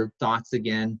get her thoughts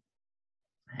again.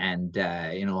 And,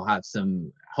 have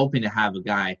hoping to have a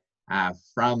guy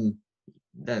from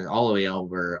all the way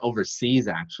overseas,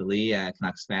 actually,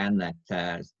 Canucks fan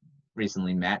that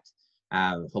recently met.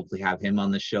 Hopefully have him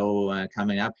on the show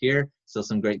coming up here. So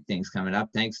some great things coming up.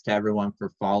 Thanks to everyone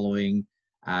for following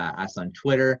us on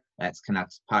Twitter. That's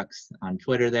Canucks Pucks on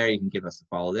Twitter there. You can give us a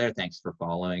follow there. Thanks for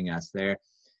following us there.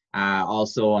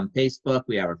 Also on Facebook,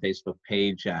 we have our Facebook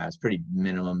page. It's pretty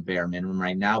bare minimum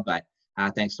right now, but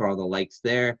thanks for all the likes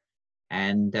there.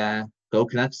 And go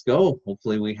Canucks go.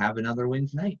 Hopefully we have another win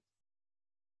tonight.